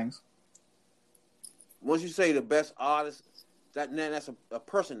personal things. Once you say the best artist, that's a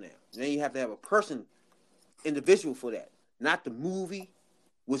person now. Then you have to have a person, individual for that, not the movie,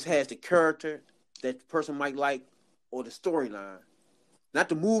 which has the character that the person might like or the storyline. Not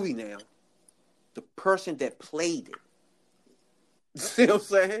the movie now, the person that played it. See what I'm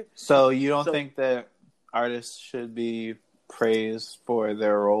saying? So you don't think that artists should be praised for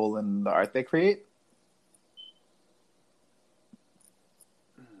their role in the art they create?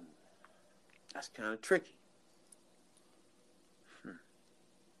 That's kind of tricky.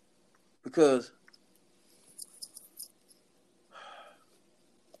 Because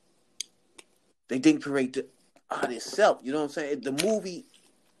they didn't create the art itself. You know what I'm saying? The movie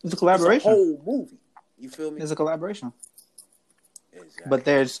is a collaboration. It's a whole movie. You feel me? It's a collaboration. Exactly. But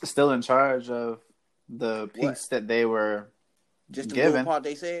they're still in charge of the piece that they were just the given. little part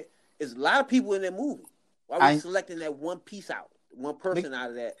they said. There's a lot of people in that movie. Why are we selecting that one piece out, one person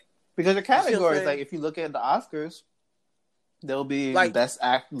out of that? Because the categories, like if you look at the Oscars, there'll be like,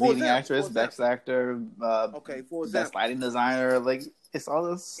 leading actress, best actor, for example, best lighting designer. Like it's all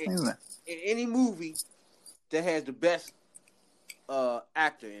those things. In any movie that has the best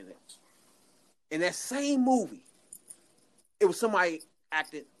actor in it, in that same movie, it was somebody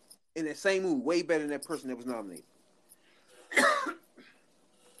acted in that same movie way better than that person that was nominated.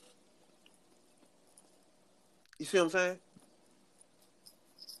 You see what I'm saying?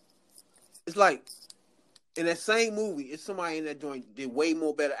 It's like in that same movie, it's somebody in that joint did way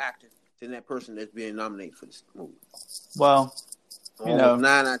more better acting than that person that's being nominated for this movie. Well, you know,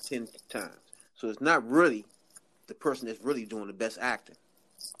 9 out of 10 times. So it's not really the person that's really doing the best acting.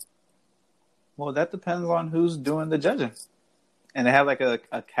 Well, that depends on who's doing the judging. And they have like a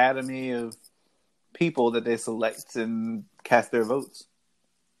academy of people that they select and cast their votes.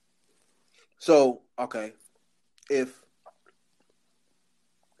 So, I'm trying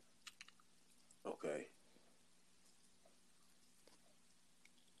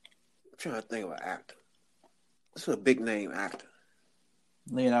to think of an actor. This is a big name actor.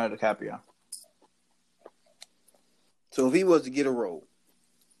 Leonardo DiCaprio. So if he was to get a role,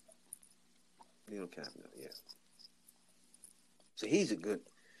 Leonardo DiCaprio, yeah. So he's a good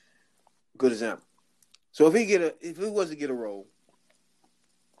example. So if he was to get a role,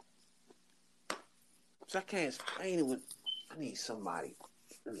 so I can't explain it I need somebody.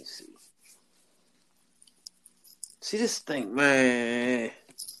 Let me see. See this thing, man.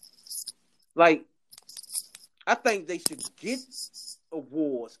 Like, I think they should get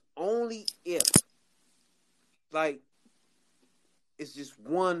awards only if, like, it's just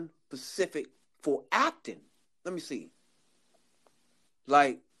one specific for acting. Let me see.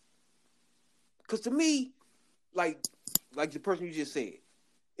 Like, because to me, like the person you just said,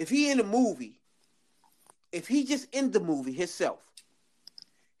 if he in the movie, if he just in the movie himself,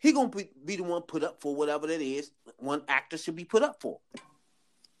 he gonna be the one put up for whatever that is. One actor should be put up for,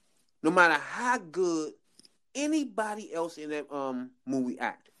 no matter how good anybody else in that movie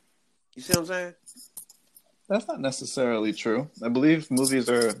acted. You see what I'm saying? That's not necessarily true. I believe movies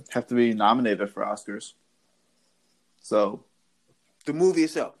have to be nominated for Oscars. So, the movie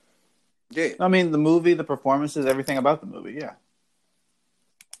itself, yeah. I mean, the movie, the performances, everything about the movie, yeah.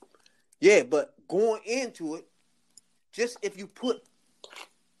 Yeah, but going into it, just if you put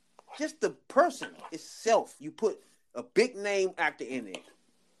just the person itself, you put a big name actor in there.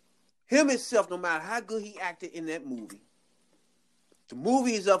 Him himself, no matter how good he acted in that movie, the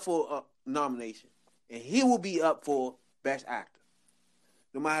movie is up for a nomination, and he will be up for Best Actor.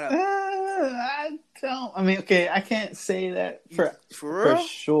 No matter. I don't. I mean, okay, I can't say that for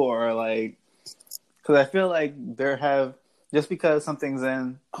sure. Like, because I feel like just because something's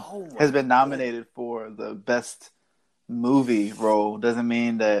has been nominated for the best movie role doesn't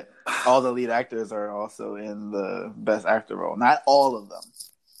mean that all the lead actors are also in the Best Actor role. Not all of them.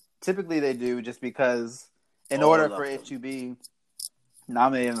 Typically, they do just because in order for it to be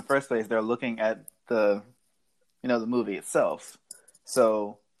nominated in the first place, they're looking at the movie itself.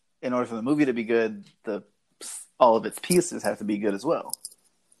 So, in order for the movie to be good, all of its pieces have to be good as well.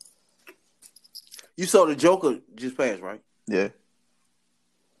 You saw the Joker just passed, right? Yeah.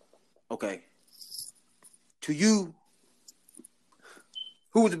 Okay. To you,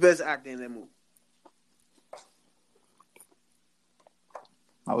 who was the best actor in that movie?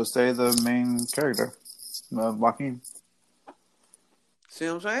 I would say the main character, Joaquin. See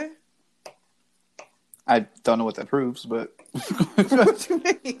what I'm saying? I don't know what that proves, but What you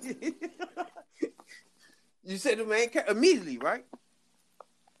mean? You said the main character immediately, right?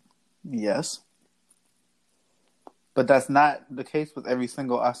 yes. But that's not the case with every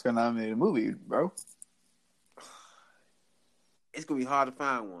single Oscar-nominated movie, bro. It's gonna be hard to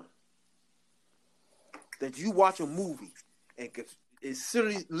find one that you watch a movie and could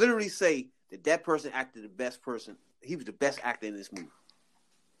literally say that person acted the best person. He was the best actor in this movie.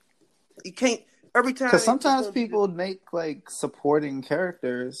 You can't every time. Because sometimes people make like supporting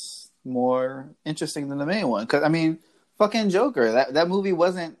characters more interesting than the main one. Because I mean, fucking Joker. That movie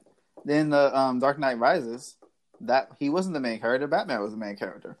wasn't in the Dark Knight Rises. That he wasn't the main character. Batman was the main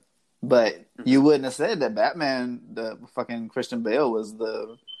character. But you wouldn't have said that Batman, the fucking Christian Bale, was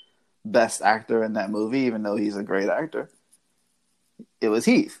the best actor in that movie, even though he's a great actor. It was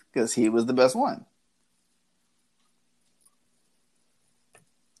Heath, because he was the best one.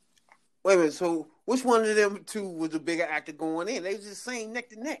 Wait a minute, so which one of them two was the bigger actor going in? They was just saying neck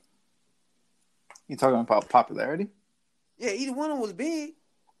to neck. You talking about popularity? Yeah, either one of them was big.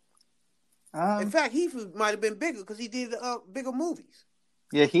 In fact, Heath might have been bigger because he did bigger movies.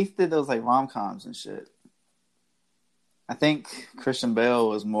 Yeah, Heath did those like rom-coms and shit. I think Christian Bale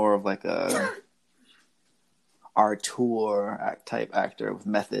was more of like a auteur type actor with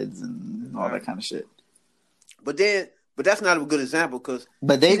methods and all that kind of shit. But that's not a good example because.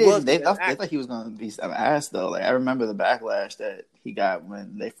 But they didn't. They thought he was going to be some ass though. Like I remember the backlash that he got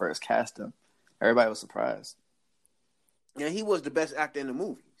when they first cast him. Everybody was surprised. Yeah, he was the best actor in the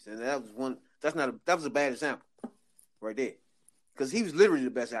movies, and that was one. That was a bad example, right there, because he was literally the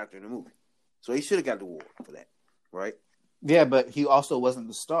best actor in the movie, so he should have got the award for that, right? Yeah, but he also wasn't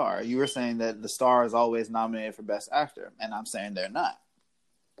the star. You were saying that the star is always nominated for best actor, and I'm saying they're not,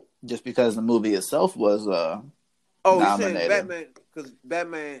 just because the movie itself was nominated. You said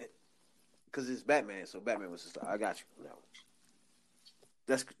Batman because it's Batman, so Batman was the star. I got you.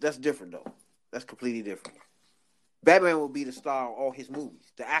 No. That's different though. That's completely different. Batman will be the star of all his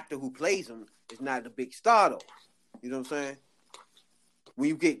movies. The actor who plays him is not the big star, though. You know what I'm saying? When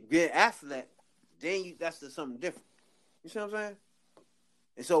you get Ben Affleck, then that's something different. You see what I'm saying?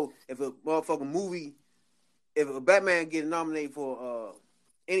 And so, if a Batman gets nominated for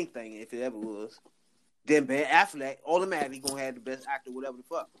anything, if it ever was, then Ben Affleck automatically gonna have the best actor, whatever the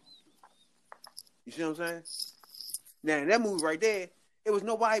fuck. You see what I'm saying? Now, in that movie right there, it was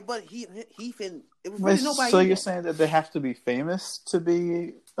nobody but Heath and it was really nobody. So you're saying that they have to be famous to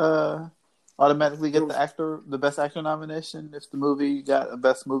be automatically get the best actor nomination if the movie got a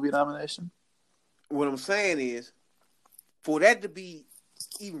best movie nomination? What I'm saying is, for that to be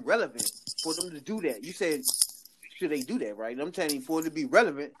even relevant, for them to do that, you said should they do that, right? And I'm telling you, for it to be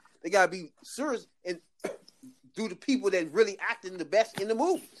relevant, they gotta be serious and do the people that really acting the best in the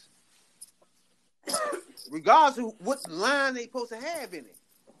movies. Regardless of what line they supposed to have in it.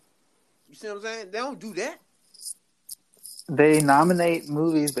 You see what I'm saying? They don't do that. They nominate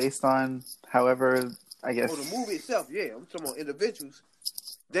movies based on however, I guess. Oh, the movie itself, yeah. I'm talking about individuals.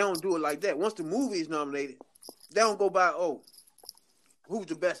 They don't do it like that. Once the movie is nominated, they don't go by, who's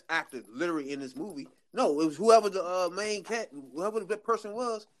the best actor literally in this movie. No, it was whoever the main cat, whoever the person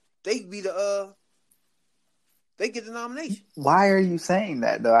was, they get the nomination. Why are you saying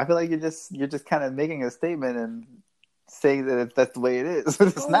that though? I feel like you're just kind of making a statement and saying that that's the way it is. But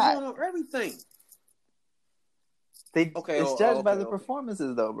it's not. On everything. It's judged by the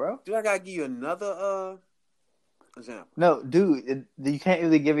performances though, bro. Do I gotta give you another example? No, dude, you can't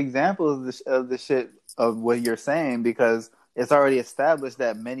really give examples of the shit of what you're saying because it's already established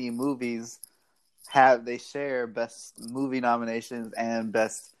that many movies they share best movie nominations and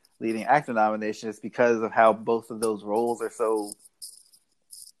best leading actor nominations because of how both of those roles are so.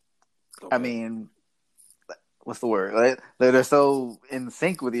 Okay. I mean, what's the word? Like, they're so in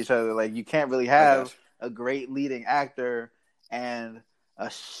sync with each other. Like you can't really have a great leading actor and a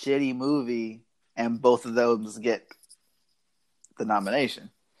shitty movie, and both of those get the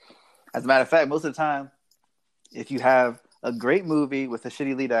nomination. As a matter of fact, most of the time, if you have a great movie with a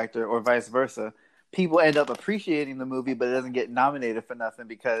shitty lead actor or vice versa, people end up appreciating the movie, but it doesn't get nominated for nothing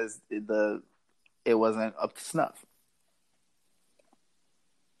because it wasn't up to snuff.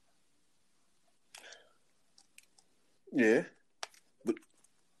 Yeah, but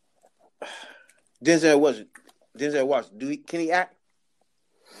Denzel Washington. Can he act?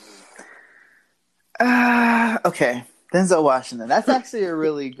 Okay. Denzel Washington. That's actually a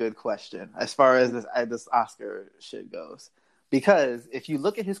really good question as far as this Oscar shit goes. Because if you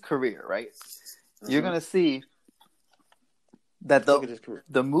look at his career, right, you're going to see that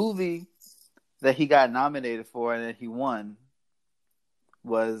the movie that he got nominated for and that he won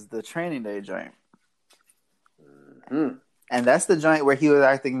was the Training Day joint. Mm-hmm. And that's the joint where he was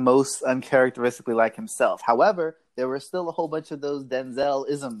acting most uncharacteristically like himself. However, there were still a whole bunch of those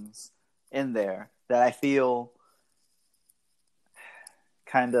Denzel-isms in there that I feel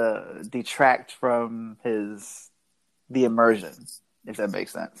kind of detract from the immersion, if that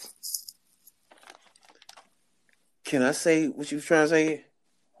makes sense. Can I say what you were trying to say?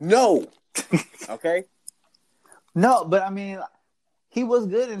 No. Okay. No, but I mean, he was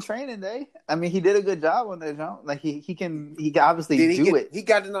good in Training Day. I mean, he did a good job on that joint. Like he can obviously do it. He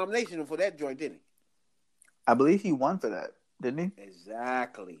got the nomination for that joint, didn't he? I believe he won for that, didn't he?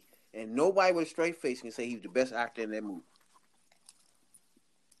 Exactly. And nobody with a straight face can say he was the best actor in that movie.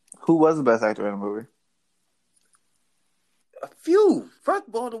 Who was the best actor in the movie? A few. First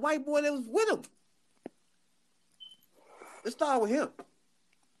of all, the white boy that was with him. Let's start with him.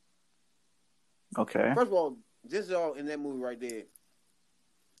 Okay. First of all, Denzel in that movie right there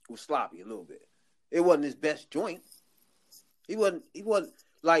was sloppy a little bit. It wasn't his best joint. He wasn't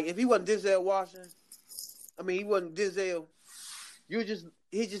like if he wasn't Denzel Washington. I mean, he wasn't Denzel.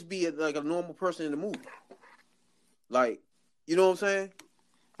 He'd just be like a normal person in the movie. Like, you know what I'm saying?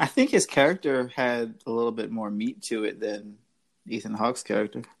 I think his character had a little bit more meat to it than Ethan Hawke's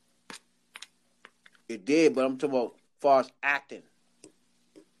character. It did, but I'm talking about as far as acting.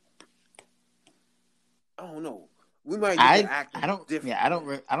 I don't know. We might get acting different. Yeah,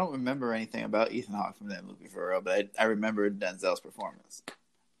 I don't remember anything about Ethan Hawke from that movie for real, but I remember Denzel's performance.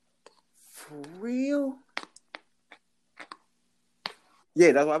 For real?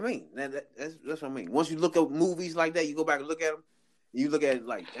 Yeah, that's what I mean. That's what I mean. Once you look at movies like that, you go back and look at them. You look at it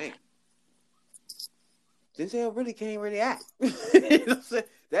like, dang, Denzel really can't really act. You know what I'm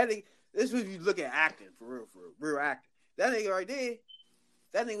saying? This is if you look at acting for real acting. That nigga right there,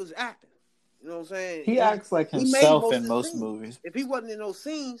 that nigga was acting. You know what I'm saying? He acts like himself in most movies. If he wasn't in those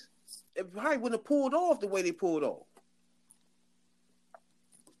scenes, it probably wouldn't have pulled off the way they pulled off.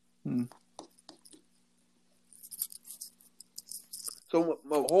 So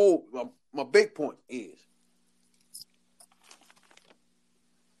my big point is,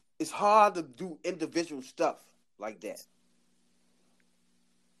 it's hard to do individual stuff like that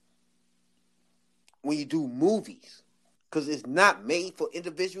when you do movies, because it's not made for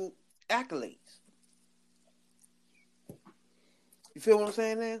individual accolades. You feel what I'm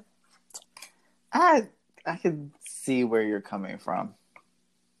saying now? I can see where you're coming from.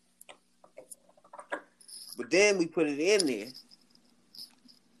 But then we put it in there,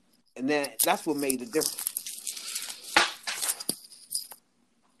 and that's what made the difference.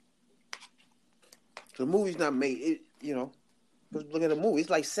 The movie's not made, look at the movie. It's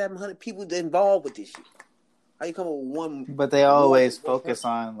like 700 people involved with this shit. How you come up with one? But they always focus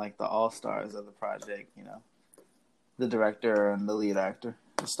on like the all-stars of the project, the director and the lead actor,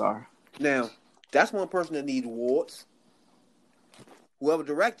 the star. Now, that's one person that needs awards. Whoever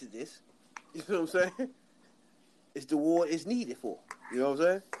directed this, you know what I'm saying? It's the award it's needed for. You know what I'm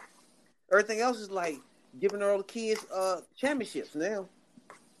saying? Everything else is like giving all the kids championships now.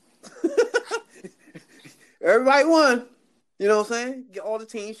 Everybody won. You know what I'm saying? Get all the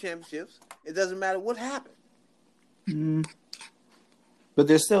team championships. It doesn't matter what happened. But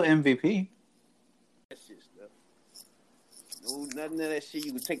there's still MVP. That shit stuff. No, nothing of that shit.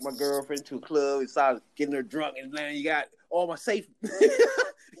 You can take my girlfriend to a club and start getting her drunk, and then you got all my safe.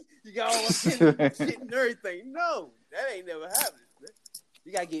 You got all my shit and everything. No, that ain't never happened.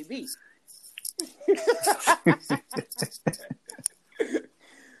 You gotta get beat.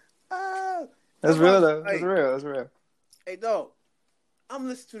 That's real though. That's real. That's real. Hey, dog. I'm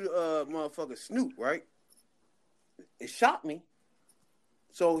listening to the motherfucker Snoop, right? It shocked me.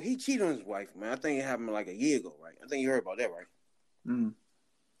 So he cheated on his wife, man. I think it happened like a year ago, right? I think you heard about that, right? Mm.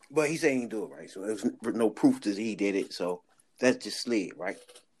 But he said he didn't do it, right? So there was no proof that he did it. So that just slid, right?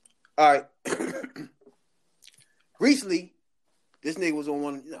 All right. Recently, this nigga was on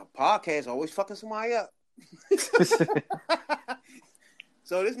one podcast, always fucking somebody up.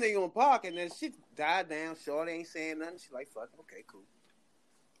 So this nigga on podcast, and then shit died down. Shorty ain't saying nothing. She like, fuck, okay, cool.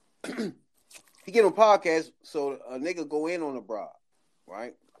 He get on podcast, so a nigga go in on a broad,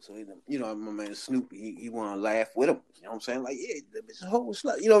 right? So, my man Snoop, he want to laugh with him. You know what I'm saying? Like, yeah, the bitch is a whole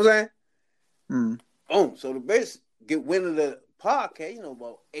slut. You know what I'm saying? Mm. Boom. So the bitch get wind of the podcast,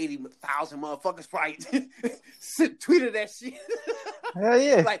 about 80,000 motherfuckers probably tweeted that shit. Hell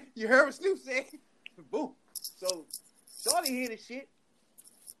yeah. Like, you heard what Snoop said? Boom. So Shorty hear the shit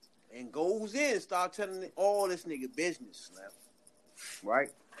and goes in and start telling all this nigga business, right?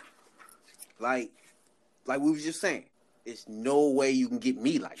 Like we was just saying, it's no way you can get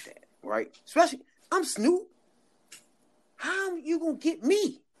me like that, right? Especially, I'm Snoop. How you gonna get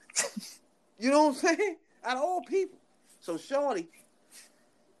me? You know what I'm saying? Out of all people. So Shorty,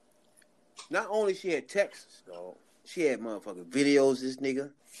 not only she had texts, dog, she had motherfucking videos, this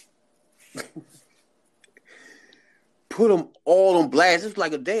nigga. Put them all on blast. It's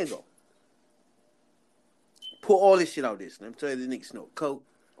like a day ago. Put all this shit out this. Let me tell you, this nigga snort coke,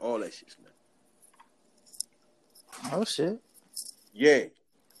 all that shit, man. Oh shit. Yeah.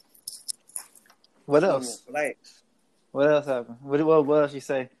 What else? What else happened? What else you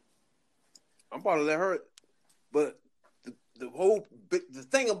say? I'm about to let her, but the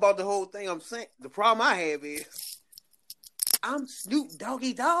thing about the whole thing I'm saying, the problem I have is I'm Snoop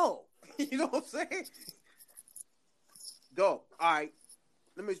Doggy Dogg. You know what I'm saying? Dog. All right.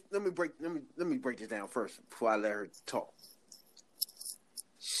 Let me break this down first before I let her talk.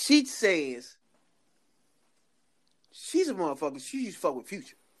 She says she's a motherfucker. She used to fuck with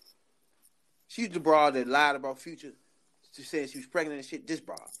Future. She's the broad that lied about Future. She said she was pregnant and shit. This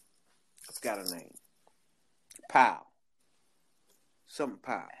broad. I forgot her name. Powell. Something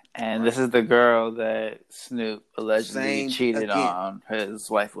Powell. And right? This is the girl that Snoop allegedly cheated on his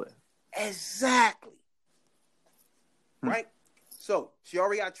wife with. Exactly. Right? So, she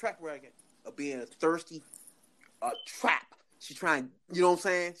already got a track record of being a thirsty trap. She trying, you know what I'm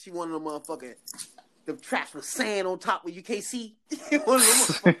saying? She one of them motherfucking, them traps with sand on top where you can't see. One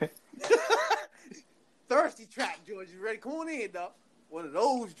of them thirsty trap joints. You ready? Come on in, dog. One of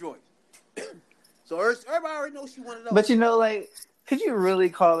those joints. So, everybody already knows she one of those. But you know, like, could you really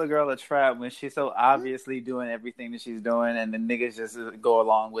call a girl a trap when she's so obviously doing everything that she's doing and the niggas just go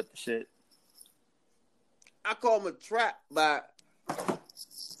along with the shit? I call them a trap by, all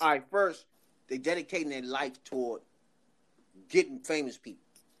right, first, they dedicating their life toward getting famous people.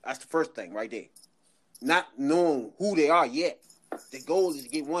 That's the first thing right there. Not knowing who they are yet. The goal is to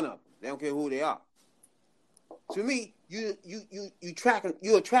get one of them. They don't care who they are. To me, you tracking,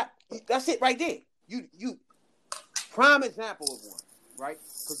 you're a trap. That's it right there. You prime example of one, right?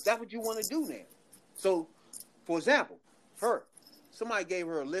 Because that's what you want to do now. So, for example, somebody gave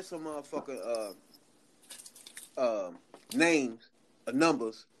her a list of motherfucking names or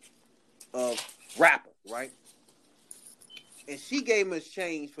numbers of rappers, right? And she gave him a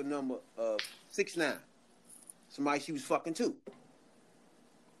exchange for number of 6ix9ine. Somebody she was fucking too.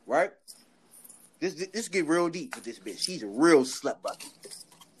 Right? This get real deep with this bitch. She's a real slut bucket.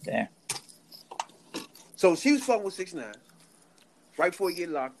 Damn. So she was fucking with 6ix9ine. Right before he get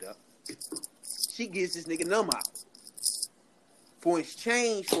locked up. She gives this nigga number out. For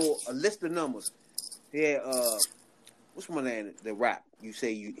exchange for a list of numbers. Yeah, what's my name? The rap. You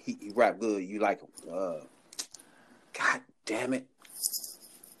say he rap good, you like him. God damn it.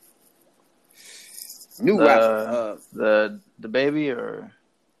 New rapper. The baby or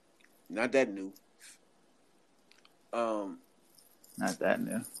not that new. Not that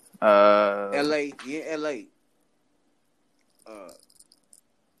new. LA.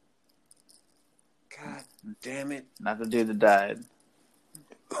 God damn it. Not the dude that died.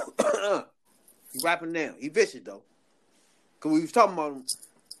 He rapping now. He vicious though. Cause we was talking about him.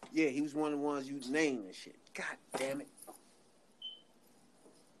 Yeah, he was one of the ones you named and shit. God damn it.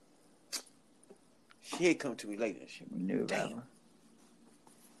 She'll come to me later and shit. New rapper.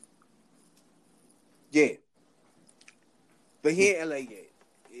 Yeah. But here in LA,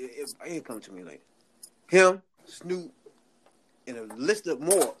 he'll come to me later. Him, Snoop, and a list of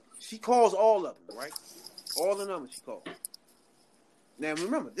more. She calls all of them, right? All the numbers she calls. Now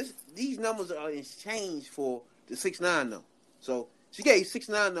remember, these numbers are in exchange for the 6ix9ine number. So she gave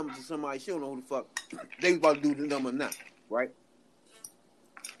 6ix9ine numbers to somebody she don't know who the fuck they was about to do the number now, right?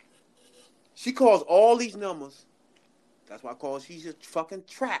 She calls all these numbers. That's why I call her, she's a fucking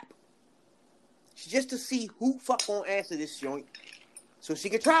trap. She's just to see who fuck gonna answer this joint so she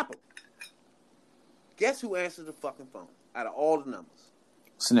can trap him. Guess who answered the fucking phone out of all the numbers?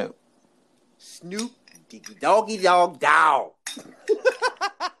 Snoop. Snoop Doggy Dogg Dog.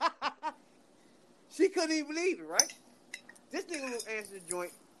 She couldn't even believe it, right? This nigga will answer the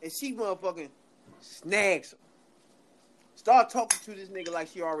joint and she motherfucking snags him. Start talking to this nigga like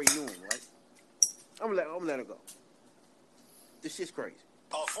she already knew him, right? I'm gonna let her go. This shit's crazy.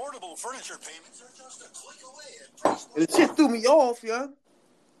 Affordable furniture payments are just a click away. And the shit threw me off, young.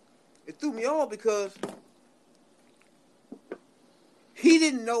 It threw me off because he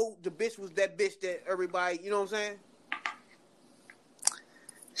didn't know the bitch was that bitch that everybody, you know what I'm saying?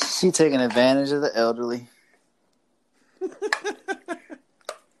 She taking advantage of the elderly.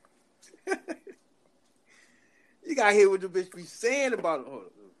 You gotta hear what the bitch be saying about it. Hold on.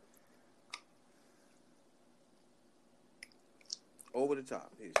 Over the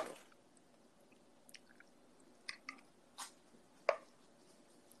top. Here you go.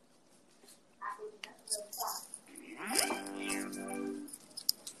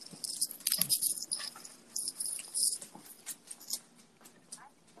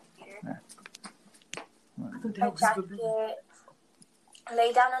 A jacket,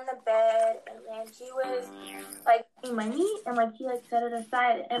 lay down on the bed, and then he was like money, and like he like set it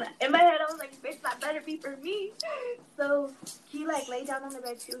aside, and in my head I was like, bitch, that better be for me. So he like lay down on the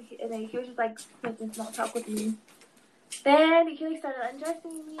bed too, and then he was just like making small talk with me. Then he like started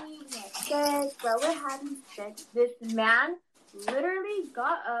undressing me. We had sex, bro. We're having sex. This man literally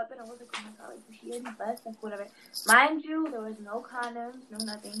got up, and I was like, oh my god, like, did he any bust? Like, whatever. Mind you, there was no condoms, no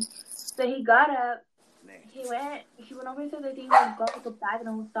nothing. So he got up. He went over to the thing and got like a bag, and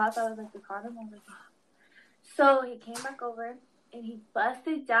I thought that was like the condom. I was like, oh. So he came back over, and he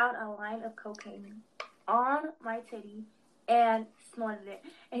busted down a line of cocaine on my titty and snorted it.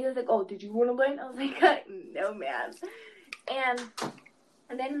 And he was like, oh, did you want to blame? I was like, no, man.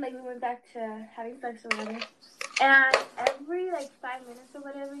 And then like we went back to having sex or whatever. And every like 5 minutes or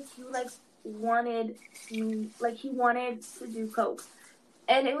whatever, he like wanted to do coke.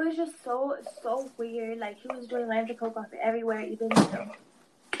 And it was just so weird. Like, he was doing lines of coke off everywhere, even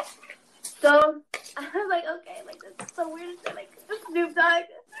So I was like, okay, like, this is so weird. Like, Snoop Dogg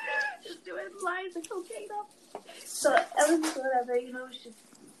just doing lines of cocaine off. So it was just whatever, it was just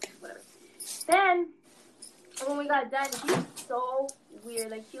whatever. Then when we got done, he was so weird.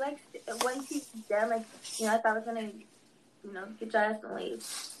 Like, he like once he's done, like, I thought I was gonna, get dressed and leave.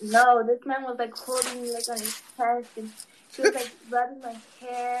 No, this man was like holding me like on his chest, and he was like rubbing my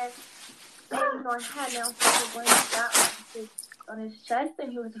hair, and I had nails going down on his chest,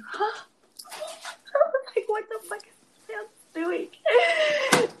 and he was like, huh? I was like, what the fuck is this man doing?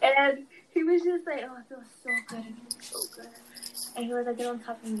 And he was just like, oh, it feels so good, it feels so good. And he was like, get on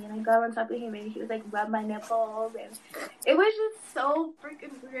top of me, and I got on top of him, and he was like, rub my nipples, and it was just so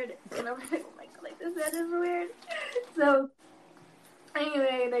freaking weird. And I was like, oh my god, like, this man is weird. So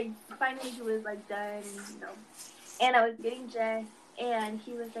anyway, like, finally he was like done, and I was getting dressed, and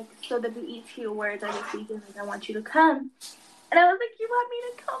he was like, so the BET Awards are this weekend, like, I want you to come. And I was like, you want me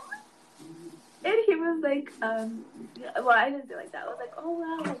to come? And he was like, well, I didn't do it like that. I was like, oh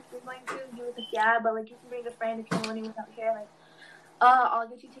wow, like, you're going to? He was like, yeah, but like, you can bring a friend if you want anyone out here, like, I'll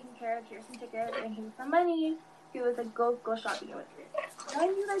get you taken care of. Here's some tickets, and here's some money. He was like, go shopping with me. And I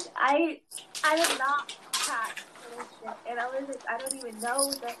was like, I did not pack for this shit. And I was like, I don't even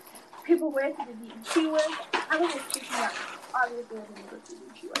know that people wear to the BET Awards. I was just freaking out. Obviously, I didn't go to the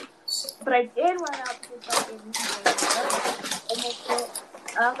BET Awards. But I did run out to fucking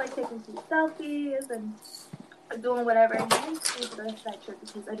and I was like taking some selfies and doing whatever. And I didn't stay for the rest of that trip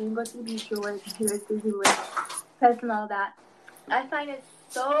because I didn't go to the BET Awards, and he was busy with press and all that. I find it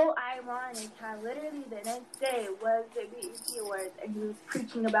so ironic how literally the next day was the BET Awards, and he was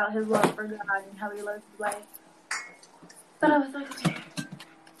preaching about his love for God and how he loves his wife. But I was like, okay.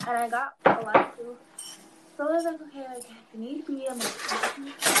 And I got a lot too. So I was like, okay, like, if you need me, I'm like,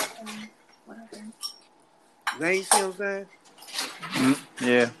 and whatever. Now you see what I'm saying?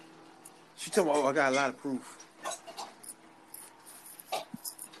 Yeah. She told me, oh, I got a lot of proof.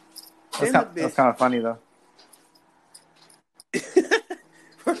 That's kind of funny, though.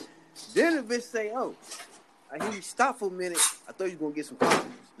 Then the bitch say, oh, I hear you stop for a minute. I thought you were going to get some condoms.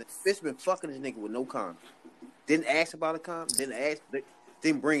 The bitch been fucking this nigga with no condoms. Didn't ask about a condom.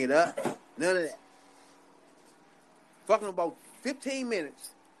 Didn't bring it up. None of that. Fucking about 15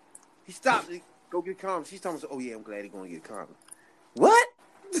 minutes. He stopped to go get condoms. She's telling me, oh yeah, I'm glad he's going to get a condom. What?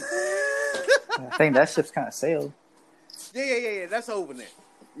 I think that ship's kind of sailed. Yeah. That's over now.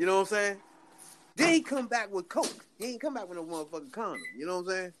 You know what I'm saying? Then he come back with coke. He ain't come back with no motherfucking condom. You know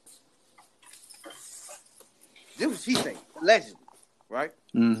what I'm saying? This was she saying. Allegedly. Right?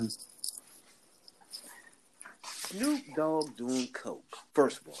 Mm-hmm. Snoop Dogg doing coke,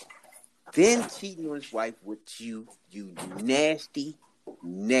 first of all. Then cheating on his wife with you nasty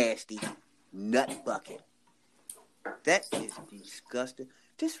nut bucket. That is disgusting.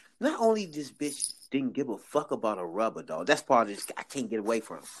 Not only this bitch didn't give a fuck about a rubber, dog. That's part of this I can't get away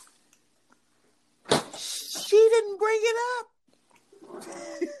from. She didn't bring it up.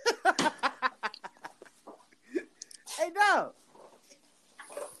 Hey, no.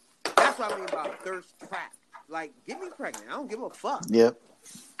 That's what I mean about thirst trap. Like, get me pregnant. I don't give a fuck. Yep.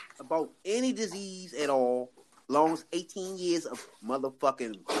 About any disease at all. long as 18 years of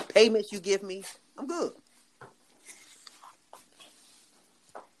motherfucking payments you give me, I'm good.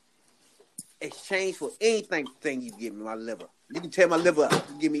 Exchange for anything you give me, my liver. You can tear my liver up. You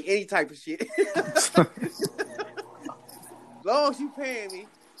can give me any type of shit. As long as you paying me,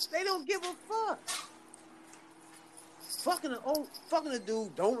 they don't give a fuck. Fucking a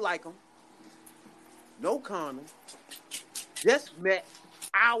dude, don't like him. No condom. Just met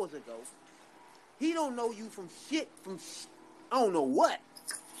hours ago. He don't know you from I don't know what.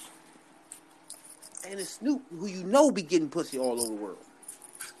 And it's Snoop, who you know be getting pussy all over the world.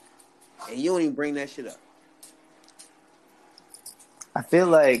 And you don't even bring that shit up. I feel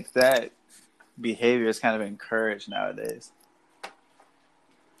like that behavior is kind of encouraged nowadays.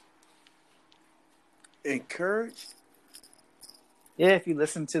 Encouraged? Yeah, if you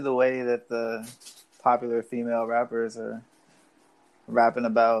listen to the way that the popular female rappers are rapping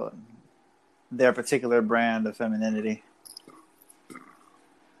about their particular brand of femininity.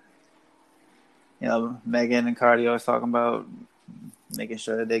 You know, Megan and Cardi always talking about making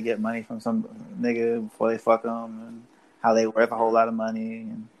sure that they get money from some nigga before they fuck them, and how they worth a whole lot of money.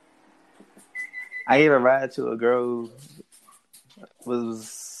 And I gave a ride to a girl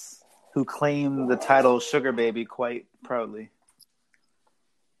who claimed the title Sugar Baby quite proudly.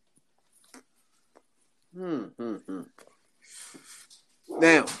 Now,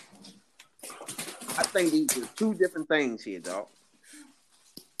 I think these are two different things here, dog.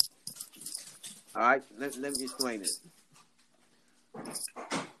 All right, let me explain it.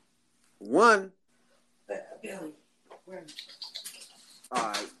 One, all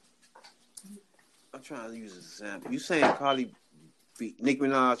right, I'm trying to use an example. You saying Cardi B, Nicki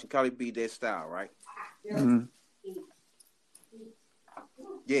Minaj and Cardi B, their style, right? Mm-hmm.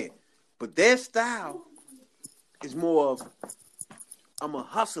 Yeah, but their style is more of, I'm a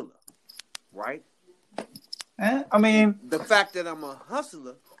hustler, right? I mean, the fact that I'm a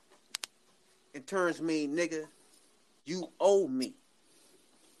hustler in turns mean, nigga, you owe me.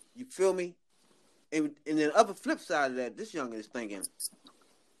 You feel me? And then the other flip side of that, this youngin is thinking,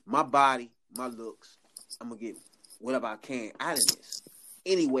 my body, my looks, I'm gonna get whatever I can out of this,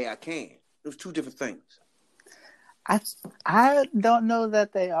 any way I can. Those two different things. I don't know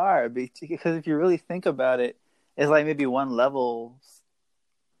that they are, because if you really think about it, it's like maybe one level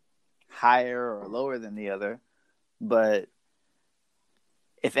higher or lower than the other. But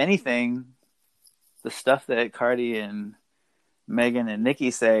if anything, the stuff that Cardi and Megan and Nicki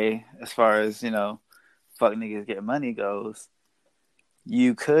say, as far as, you know, fuck niggas get money goes,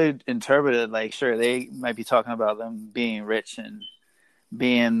 you could interpret it like, sure, they might be talking about them being rich and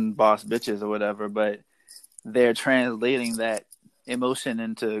being boss bitches or whatever, but they're translating that emotion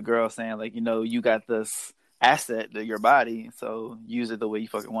into girls saying, like, you know, you got this asset to your body, so use it the way you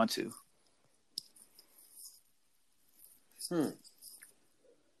fucking want to.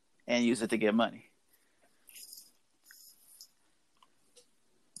 And use it to get money.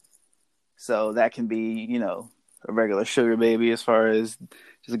 So that can be, you know, a regular sugar baby, as far as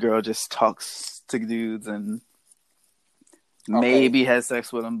just a girl just talks to dudes and maybe has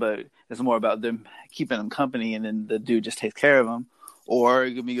sex with them, but it's more about them keeping them company, and then the dude just takes care of them. Or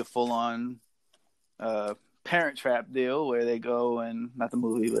it could be a full-on Parent Trap deal where they go and, not the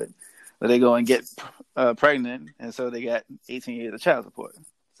movie, but where they go and get pregnant, and so they got 18 years of child support.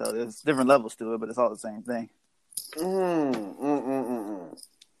 So there's different levels to it, but it's all the same thing.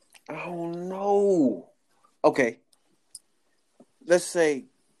 I don't know. Okay. Let's say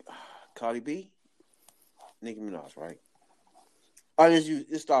Cardi B, Nicki Minaj, right?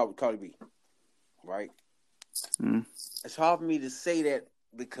 Let's start with Cardi B, right? Mm. It's hard for me to say that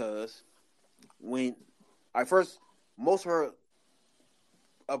because when most of her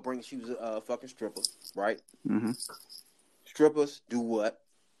upbringing, she was a fucking stripper, right? Mm-hmm. Strippers do what?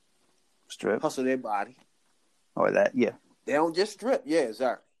 Strip. Hustle their body. Or that, yeah. They don't just strip. Yeah,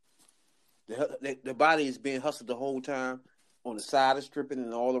 exactly. The body is being hustled the whole time, on the side of stripping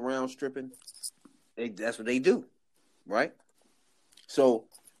and all around stripping. That's what they do, right? So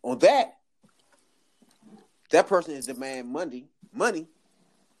on that person is demanding money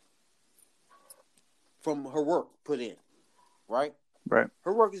from her work put in, right? Right.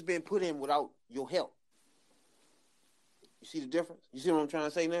 Her work is being put in without your help. You see the difference? You see what I'm trying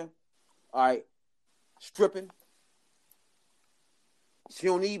to say now? All right, stripping. She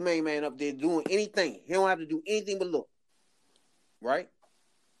don't need main man up there doing anything. He don't have to do anything but look, right?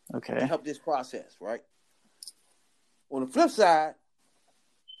 Okay. To help this process, right? On the flip side,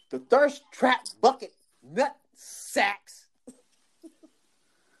 the thirst trap bucket nut sacks,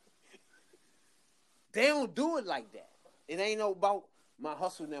 they don't do it like that. It ain't no about my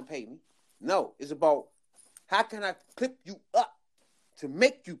hustle and them pay me. No, it's about How can I clip you up to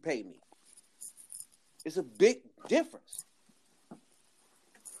make you pay me? It's a big difference.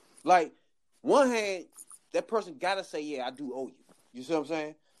 Like, one hand, that person gotta say, yeah, I do owe you. You see what I'm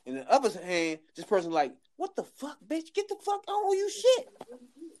saying? And the other hand, this person like, what the fuck, bitch? Get the fuck, I don't owe you shit.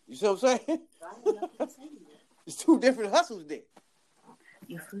 You see what I'm saying? It's two different hustles there.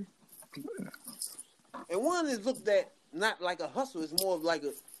 And one is looked at not like a hustle, it's more of like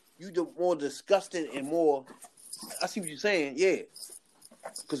more disgusting and more, I see what you're saying, yeah.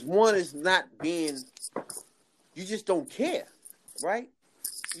 Because one is not being, you just don't care, right?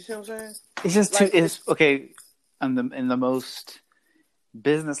 You see what I'm saying? It's just like, it's okay. In the most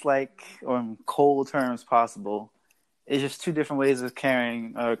business-like or in cold terms possible, it's just two different ways of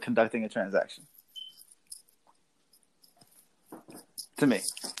carrying or conducting a transaction. To me.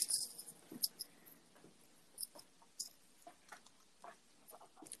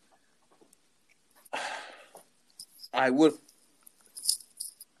 I would.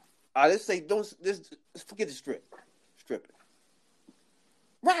 Let's say let's forget the stripping,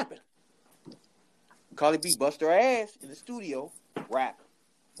 rapping. Cardi B bust her ass in the studio, rapping,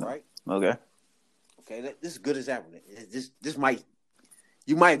 right? Okay. Okay, this is good as ever. This might,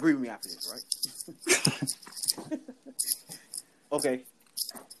 you might agree with me after this, right? Okay.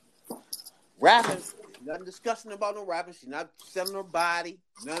 Rapping, nothing disgusting about no rapping. She's not selling her body,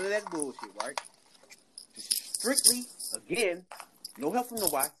 none of that bullshit, right? This is strictly, again, no help from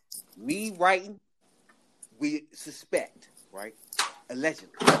nobody. Me writing, we suspect, right? Allegedly,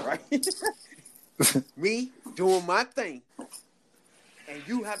 right? Me doing my thing, and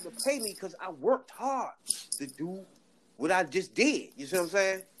you have to pay me because I worked hard to do what I just did. You see what I'm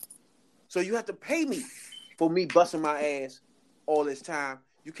saying? So you have to pay me for me busting my ass all this time.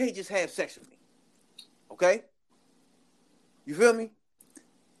 You can't just have sex with me. Okay? You feel me?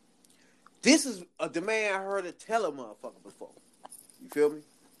 This is a demand I heard a tell a motherfucker before. You feel me?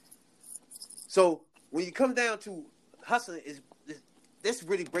 So when you come down to hustling, this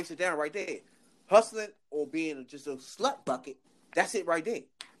really breaks it down right there. Hustling or being just a slut bucket, that's it right there.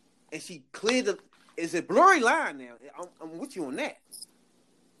 And she cleared it's a blurry line now. I'm with you on that.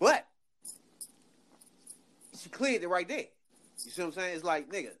 But she cleared it right there. You see what I'm saying? It's like,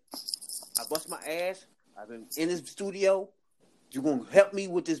 nigga, I bust my ass. I've been in this studio. You gonna help me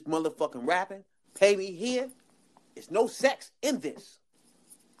with this motherfucking rapping? Pay me here? It's no sex in this.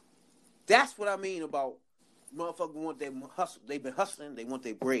 That's what I mean about motherfuckers want their hustle. They've been hustling. They want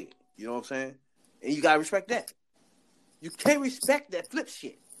their bread. You know what I'm saying? And you gotta respect that. You can't respect that flip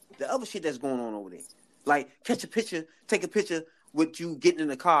shit. The other shit that's going on over there. Like, take a picture with you getting in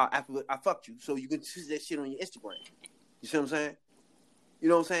the car after I fucked you, so you can see that shit on your Instagram. You see what I'm saying? You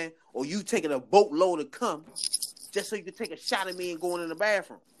know what I'm saying? Or you taking a boatload of cum just so you can take a shot at me and going in the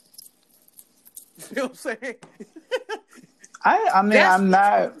bathroom. You know what I'm saying? I mean, I'm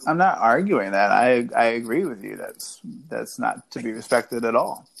not arguing that. I agree with you. That's not to be respected at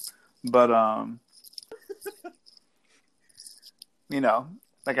all. But you know,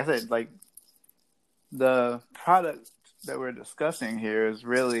 like I said, like the product that we're discussing here is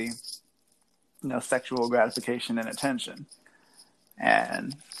really, you know, sexual gratification and attention.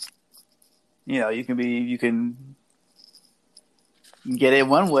 And you know, you can get it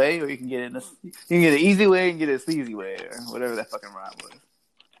one way, or you can get it you can get an easy way and get it a sleazy way, or whatever that fucking rhyme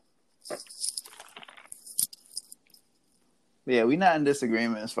was. But yeah, we're not in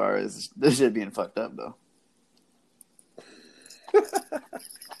disagreement as far as this shit being fucked up, though.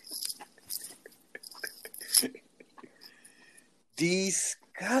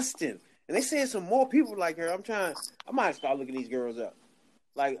 Disgusting. And they saying some more people like her. I might start looking these girls up.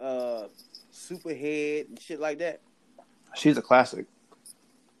 Like Superhead and shit like that. She's a classic.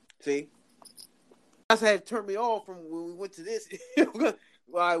 See? That's had turned me off from when we went to this. Well,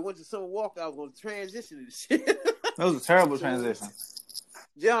 I went to Summer Walker, I was going to transition and shit. That was a terrible transition.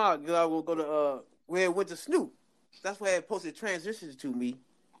 Yeah, because I was going to go to where it went to Snoop. That's where it posted transitions to me.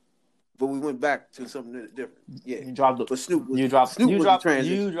 But we went back to something different. Yeah, you dropped the. But Snoop was, you dropped. Snoop you was dropped. the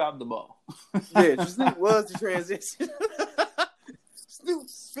transition. You dropped the ball. Yeah, Snoop was the transition. Snoop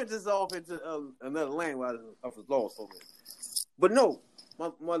spit this off into another lane while I was lost for a minute. But no,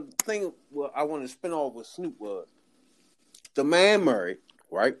 my thing I wanted to spin off with Snoop was the man married,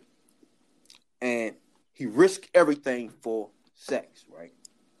 right? And he risked everything for sex, right?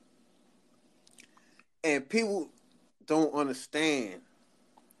 And people don't understand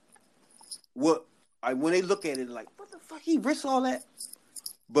when they look at it like, what the fuck, he risked all that?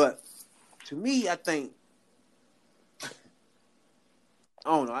 But to me, I think, I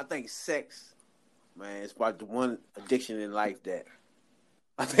don't know, I think sex, man, it's about the one addiction in life that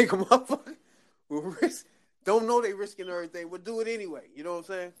I think a motherfucker will risk don't know they risking everything, but do it anyway. You know what I'm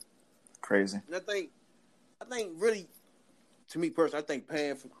saying? Crazy. And I think really, to me personally, I think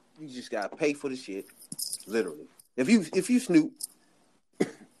paying for you just gotta pay for the shit. Literally, if you snoop, you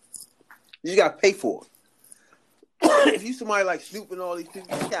just gotta pay for it. If you somebody like Snoop and all these people,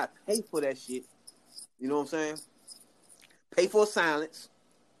 you just gotta pay for that shit. You know what I'm saying? Pay for silence.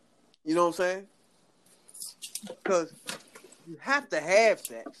 You know what I'm saying? Because you have to have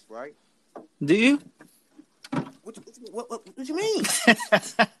sex, right? Do you? What you mean?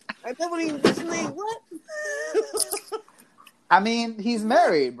 I never even listening. What? I mean, he's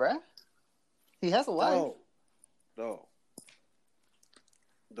married, bruh. He has a wife. No.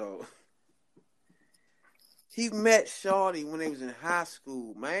 He met Shawty when they was in high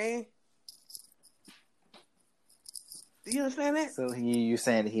school, man. Do you understand that? So you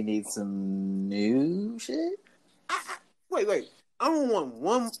saying that he needs some new shit? Wait. I don't want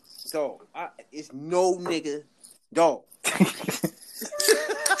one dog. It's no nigga dog.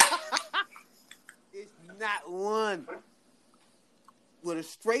 It's not one with a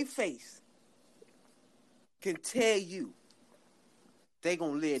straight face can tell you they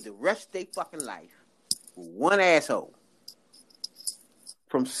gonna live the rest of their fucking life with one asshole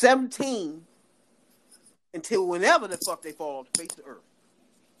from 17 until whenever the fuck they fall off the face of the earth.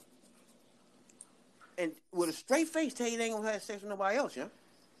 And with a straight face, tell you they ain't gonna have sex with nobody else, yeah?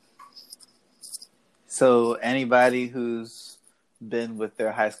 So anybody who's been with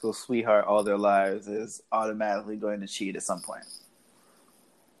their high school sweetheart all their lives is automatically going to cheat at some point.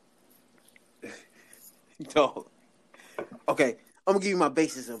 Dog. Okay, I'm gonna give you my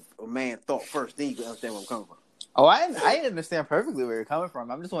basis of man thought first, then you can understand where I'm coming from. Oh, I understand perfectly where you're coming from.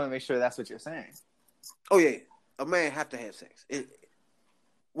 I just want to make sure that's what you're saying. Oh yeah, a man have to have sex.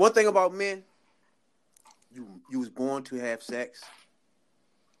 One thing about men, you was born to have sex.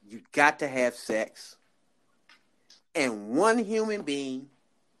 You got to have sex, and one human being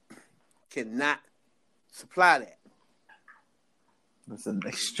cannot supply that. That's an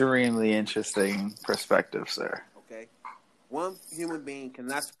extremely interesting perspective, sir. Okay, one human being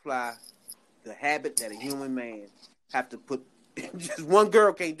cannot supply the habit that a human man have to put. Just one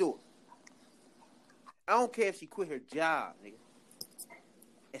girl can't do it. I don't care if she quit her job, nigga,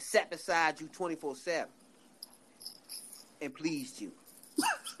 and sat beside you 24/7 and pleased you.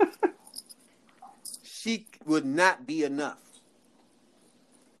 She would not be enough,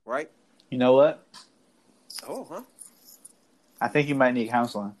 right? You know what? Oh, huh? I think you might need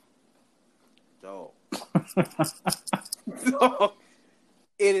counseling. Dog. Dog.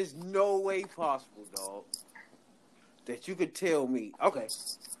 It is no way possible, dog, that you could tell me, okay,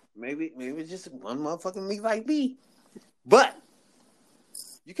 maybe it's just one motherfucking me like me, but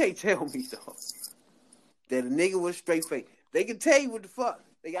you can't tell me, dog, that a nigga with a straight face. They can tell you what the fuck.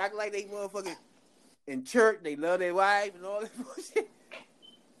 They act like they motherfucking in church. They love their wife and all that bullshit.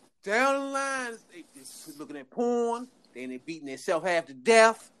 Down the line, they looking at porn. Then they beating themselves half to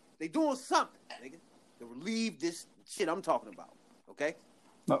death. They doing something, nigga, to relieve this shit I'm talking about. Okay,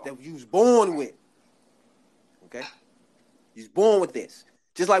 that you was born with. Okay, you was born with this.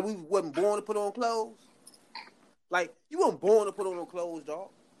 Just like we wasn't born to put on clothes. Like you wasn't born to put on no clothes, dog.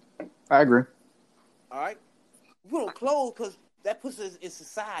 I agree. All right, you put on clothes because that puts us in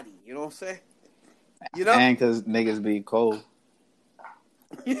society. You know what I'm saying? You know, and because niggas be cold.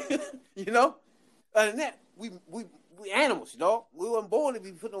 You know, other than that, we animals, dog. We weren't born to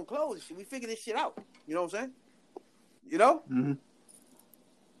be putting on clothes and shit. We figured this shit out. You know what I'm saying? You know? Mm-hmm.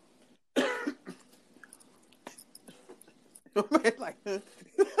 Man, like, it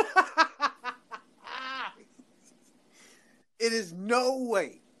is no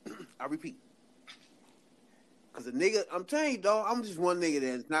way. I repeat. Because a nigga, I'm telling you, dog, I'm just one nigga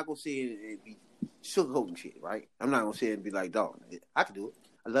that's not going to sit here and be sugarcoating shit, right? I'm not going to sit here and be like, dog, I can do it.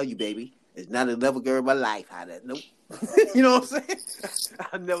 I love you, baby. There's not another girl in my life. Nope. You know what I'm saying?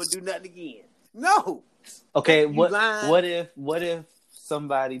 I'll never do nothing again. No. Okay, what if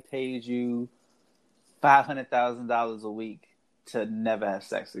somebody paid you $500,000 a week to never have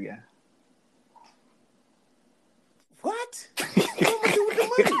sex again? What? What am I gonna do with the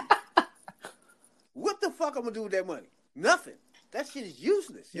money? What the fuck I'm gonna do with that money? Nothing. That shit is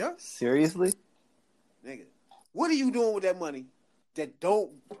useless, yo. Seriously? Nigga, what are you doing with that money that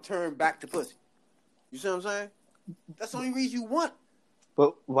don't turn back to pussy? You see what I'm saying? That's the only reason you want.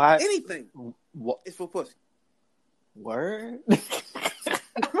 But why? Anything. It's for pussy. Word?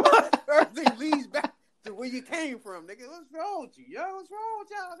 Everything leads back to where you came from, nigga. What's wrong with you, yo? What's wrong with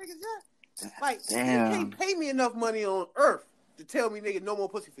y'all, niggas? Yeah. Like, damn. You can't pay me enough money on earth to tell me, nigga, no more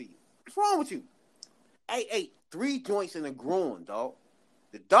pussy for you. What's wrong with you? I ate 3 joints in a groin, dog.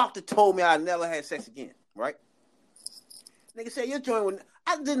 The doctor told me I never had sex again. right? Nigga said your joint when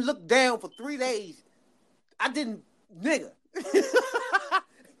I didn't look down for 3 days. I didn't, nigga.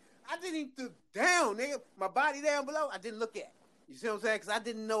 I didn't even look down, nigga. My body down below, I didn't look at. You see what I'm saying? Because I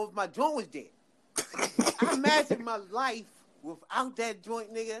didn't know if my joint was dead. I imagined my life without that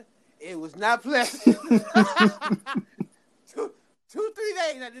joint, nigga. It was not pleasant. 2-3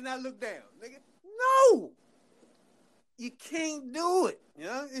 days, I did not look down, nigga. No, you can't do it. You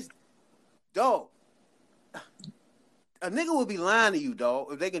know, it's dog. A nigga will be lying to you,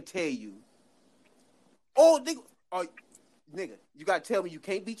 dog, if they can tell you. Oh, nigga, you gotta tell me you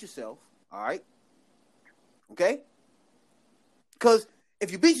can't beat yourself. All right, okay? Because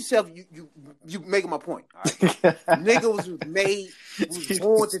if you beat yourself, you making my point. All right, nigga was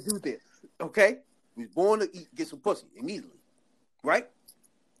born to do this. Okay, he was born to get some pussy immediately. Right?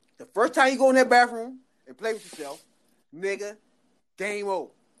 The first time you go in that bathroom and play with yourself, nigga, game over.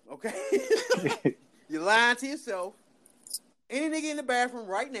 Okay? You're lying to yourself. Any nigga in the bathroom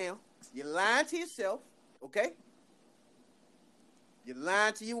right now, you're lying to yourself. Okay? You're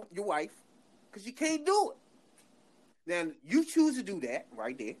lying to your wife because you can't do it. Now, you choose to do that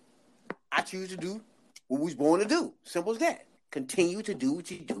right there. I choose to do what we was born to do. Simple as that. Continue to do what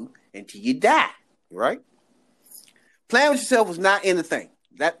you do until you die. Right? Playing with yourself was not in the thing.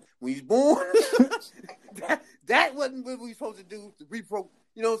 That when you was born, that wasn't what we were supposed to do to repro.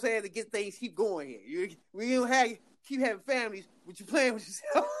 You know what I'm saying? To get things keep going here. We don't keep having families, but you playing with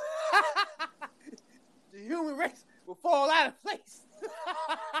yourself. The human race will fall out of place.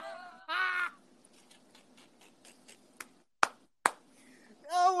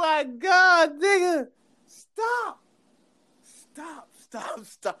 Oh my God, nigga! Stop.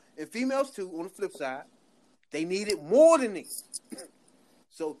 And females too. On the flip side. They need it more than niggas.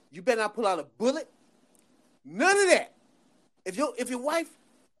 So you better not pull out a bullet. None of that. If your wife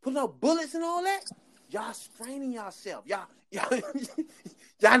pull out bullets and all that, y'all straining yourself. Y'all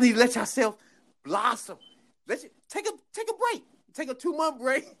need to let yourself blossom. Take a break. Take a 2-month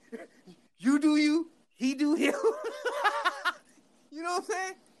break. You do you, he do him. You know what I'm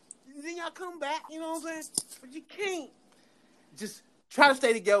saying? Then y'all come back, you know what I'm saying? But you can't just try to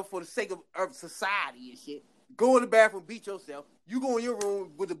stay together for the sake of society and shit. Go in the bathroom, beat yourself. You go in your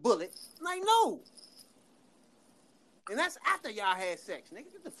room with a bullet. Like, no. And that's after y'all had sex, nigga.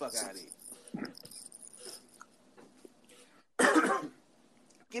 Get the fuck out of here.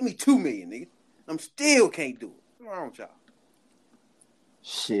 Give me $2 million, nigga. I'm still can't do it. What's wrong with y'all?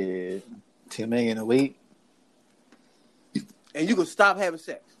 Shit. $2 million a week. And you can stop having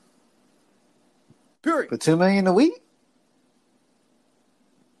sex. Period. For $2 million a week?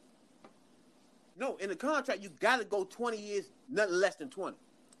 No, in the contract, you got to go 20 years, nothing less than 20.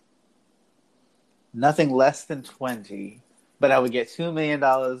 Nothing less than 20. But I would get $2 million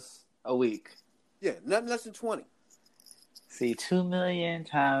a week. Yeah, nothing less than 20. See, 2 million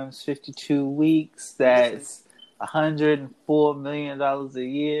times 52 weeks, that's $104 million a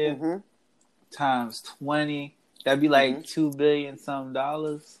year. Mm-hmm. Times 20. That'd be like $2 billion some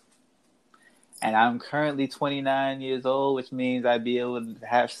dollars. And I'm currently 29 years old, which means I'd be able to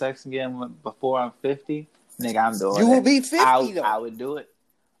have sex again before I'm 50. Nigga, I'm doing it. You will be 50, though. I would do it.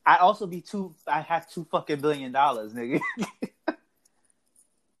 I'd also be I have $2 fucking billion, nigga.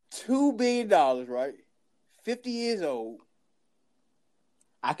 $2 billion, right? 50 years old.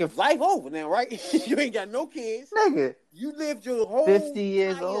 I can life over now, right? You ain't got no kids. Nigga. You lived your whole 50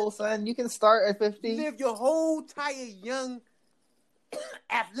 years old, son. You can start at 50. You lived your whole entire young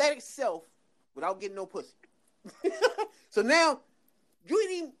athletic self without getting no pussy. So now, you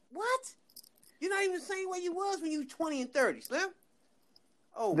ain't even, what? You're not even the same way you was when you were 20 and 30, Slim.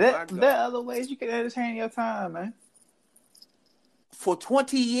 Oh, my God. There are other ways you can entertain your time, man. For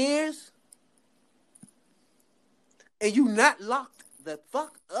 20 years? And you not locked the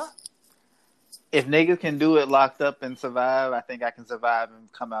fuck up? If niggas can do it locked up and survive, I think I can survive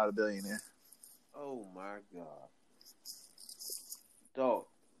and come out a billionaire. Oh, my God. Dog.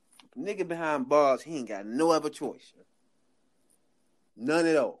 Nigga behind bars, he ain't got no other choice. None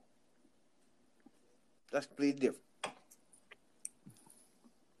at all. That's completely different.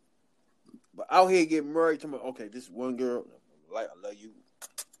 But out here getting married to me, okay, this one girl, like, I love you.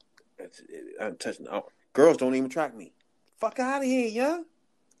 That's it. I'm touching out. Girls don't even attract me. Fuck out of here, young.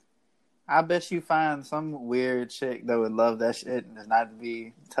 I bet you find some weird chick that would love that shit and not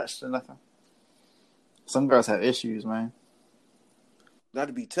be touched or nothing. Some girls have issues, man. Not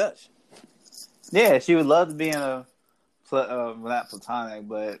to be touched. Yeah, she would love to be in a not platonic,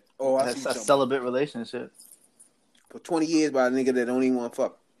 but that's a celibate relationship. For 20 years by a nigga that don't even want to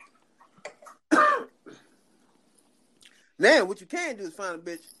fuck. Now, what you can do is find a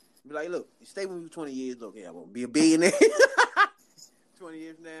bitch Be like, look, you stay with me for 20 years. Look, yeah, I'm gonna be a billionaire. 20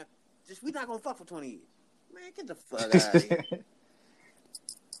 years from now, we not gonna fuck for 20 years. Man, get the fuck out of here.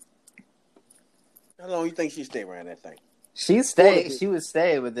 How long you think she stay around that thing? She would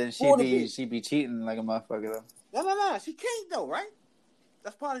stay, but then she'd be cheating like a motherfucker though. No. She can't though, right?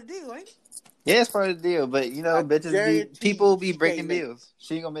 That's part of the deal, ain't it? Yeah, it's part of the deal, but people be breaking deals.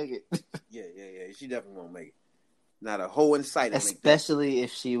 She ain't gonna make it. Yeah. She definitely won't make it. Not a hole in sight. Especially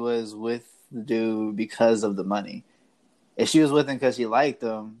if she was with the dude because of the money. If she was with him because she liked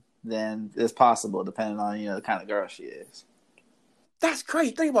him, then it's possible, depending on the kind of girl she is. That's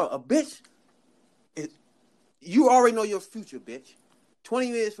crazy. Think about it. A bitch. You already know your future, bitch. 20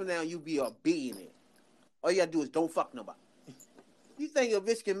 years from now, you be a billionaire. All you gotta do is don't fuck nobody. You think a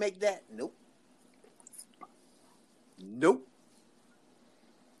bitch can make that? Nope.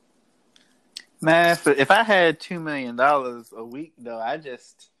 Man, if I had $2 million a week, though, I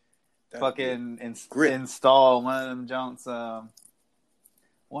just fucking install one of them Jones, one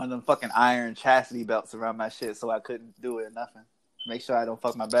of them fucking iron chastity belts around my shit, so I couldn't do it or nothing. Make sure I don't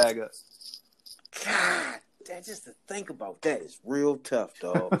fuck my bag up. God, just to think about that is real tough,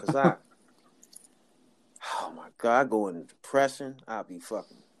 dog. Cause oh my God, I go into depression. I'll be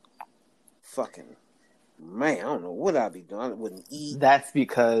fucking. Man, I don't know what I'd be doing. I wouldn't eat. That's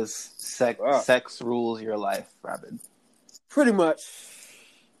because sex rules your life, Robin. Pretty much.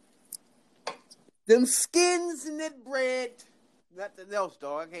 Them skins and that bread. Nothing else,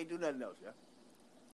 dog. I can't do nothing else, yeah.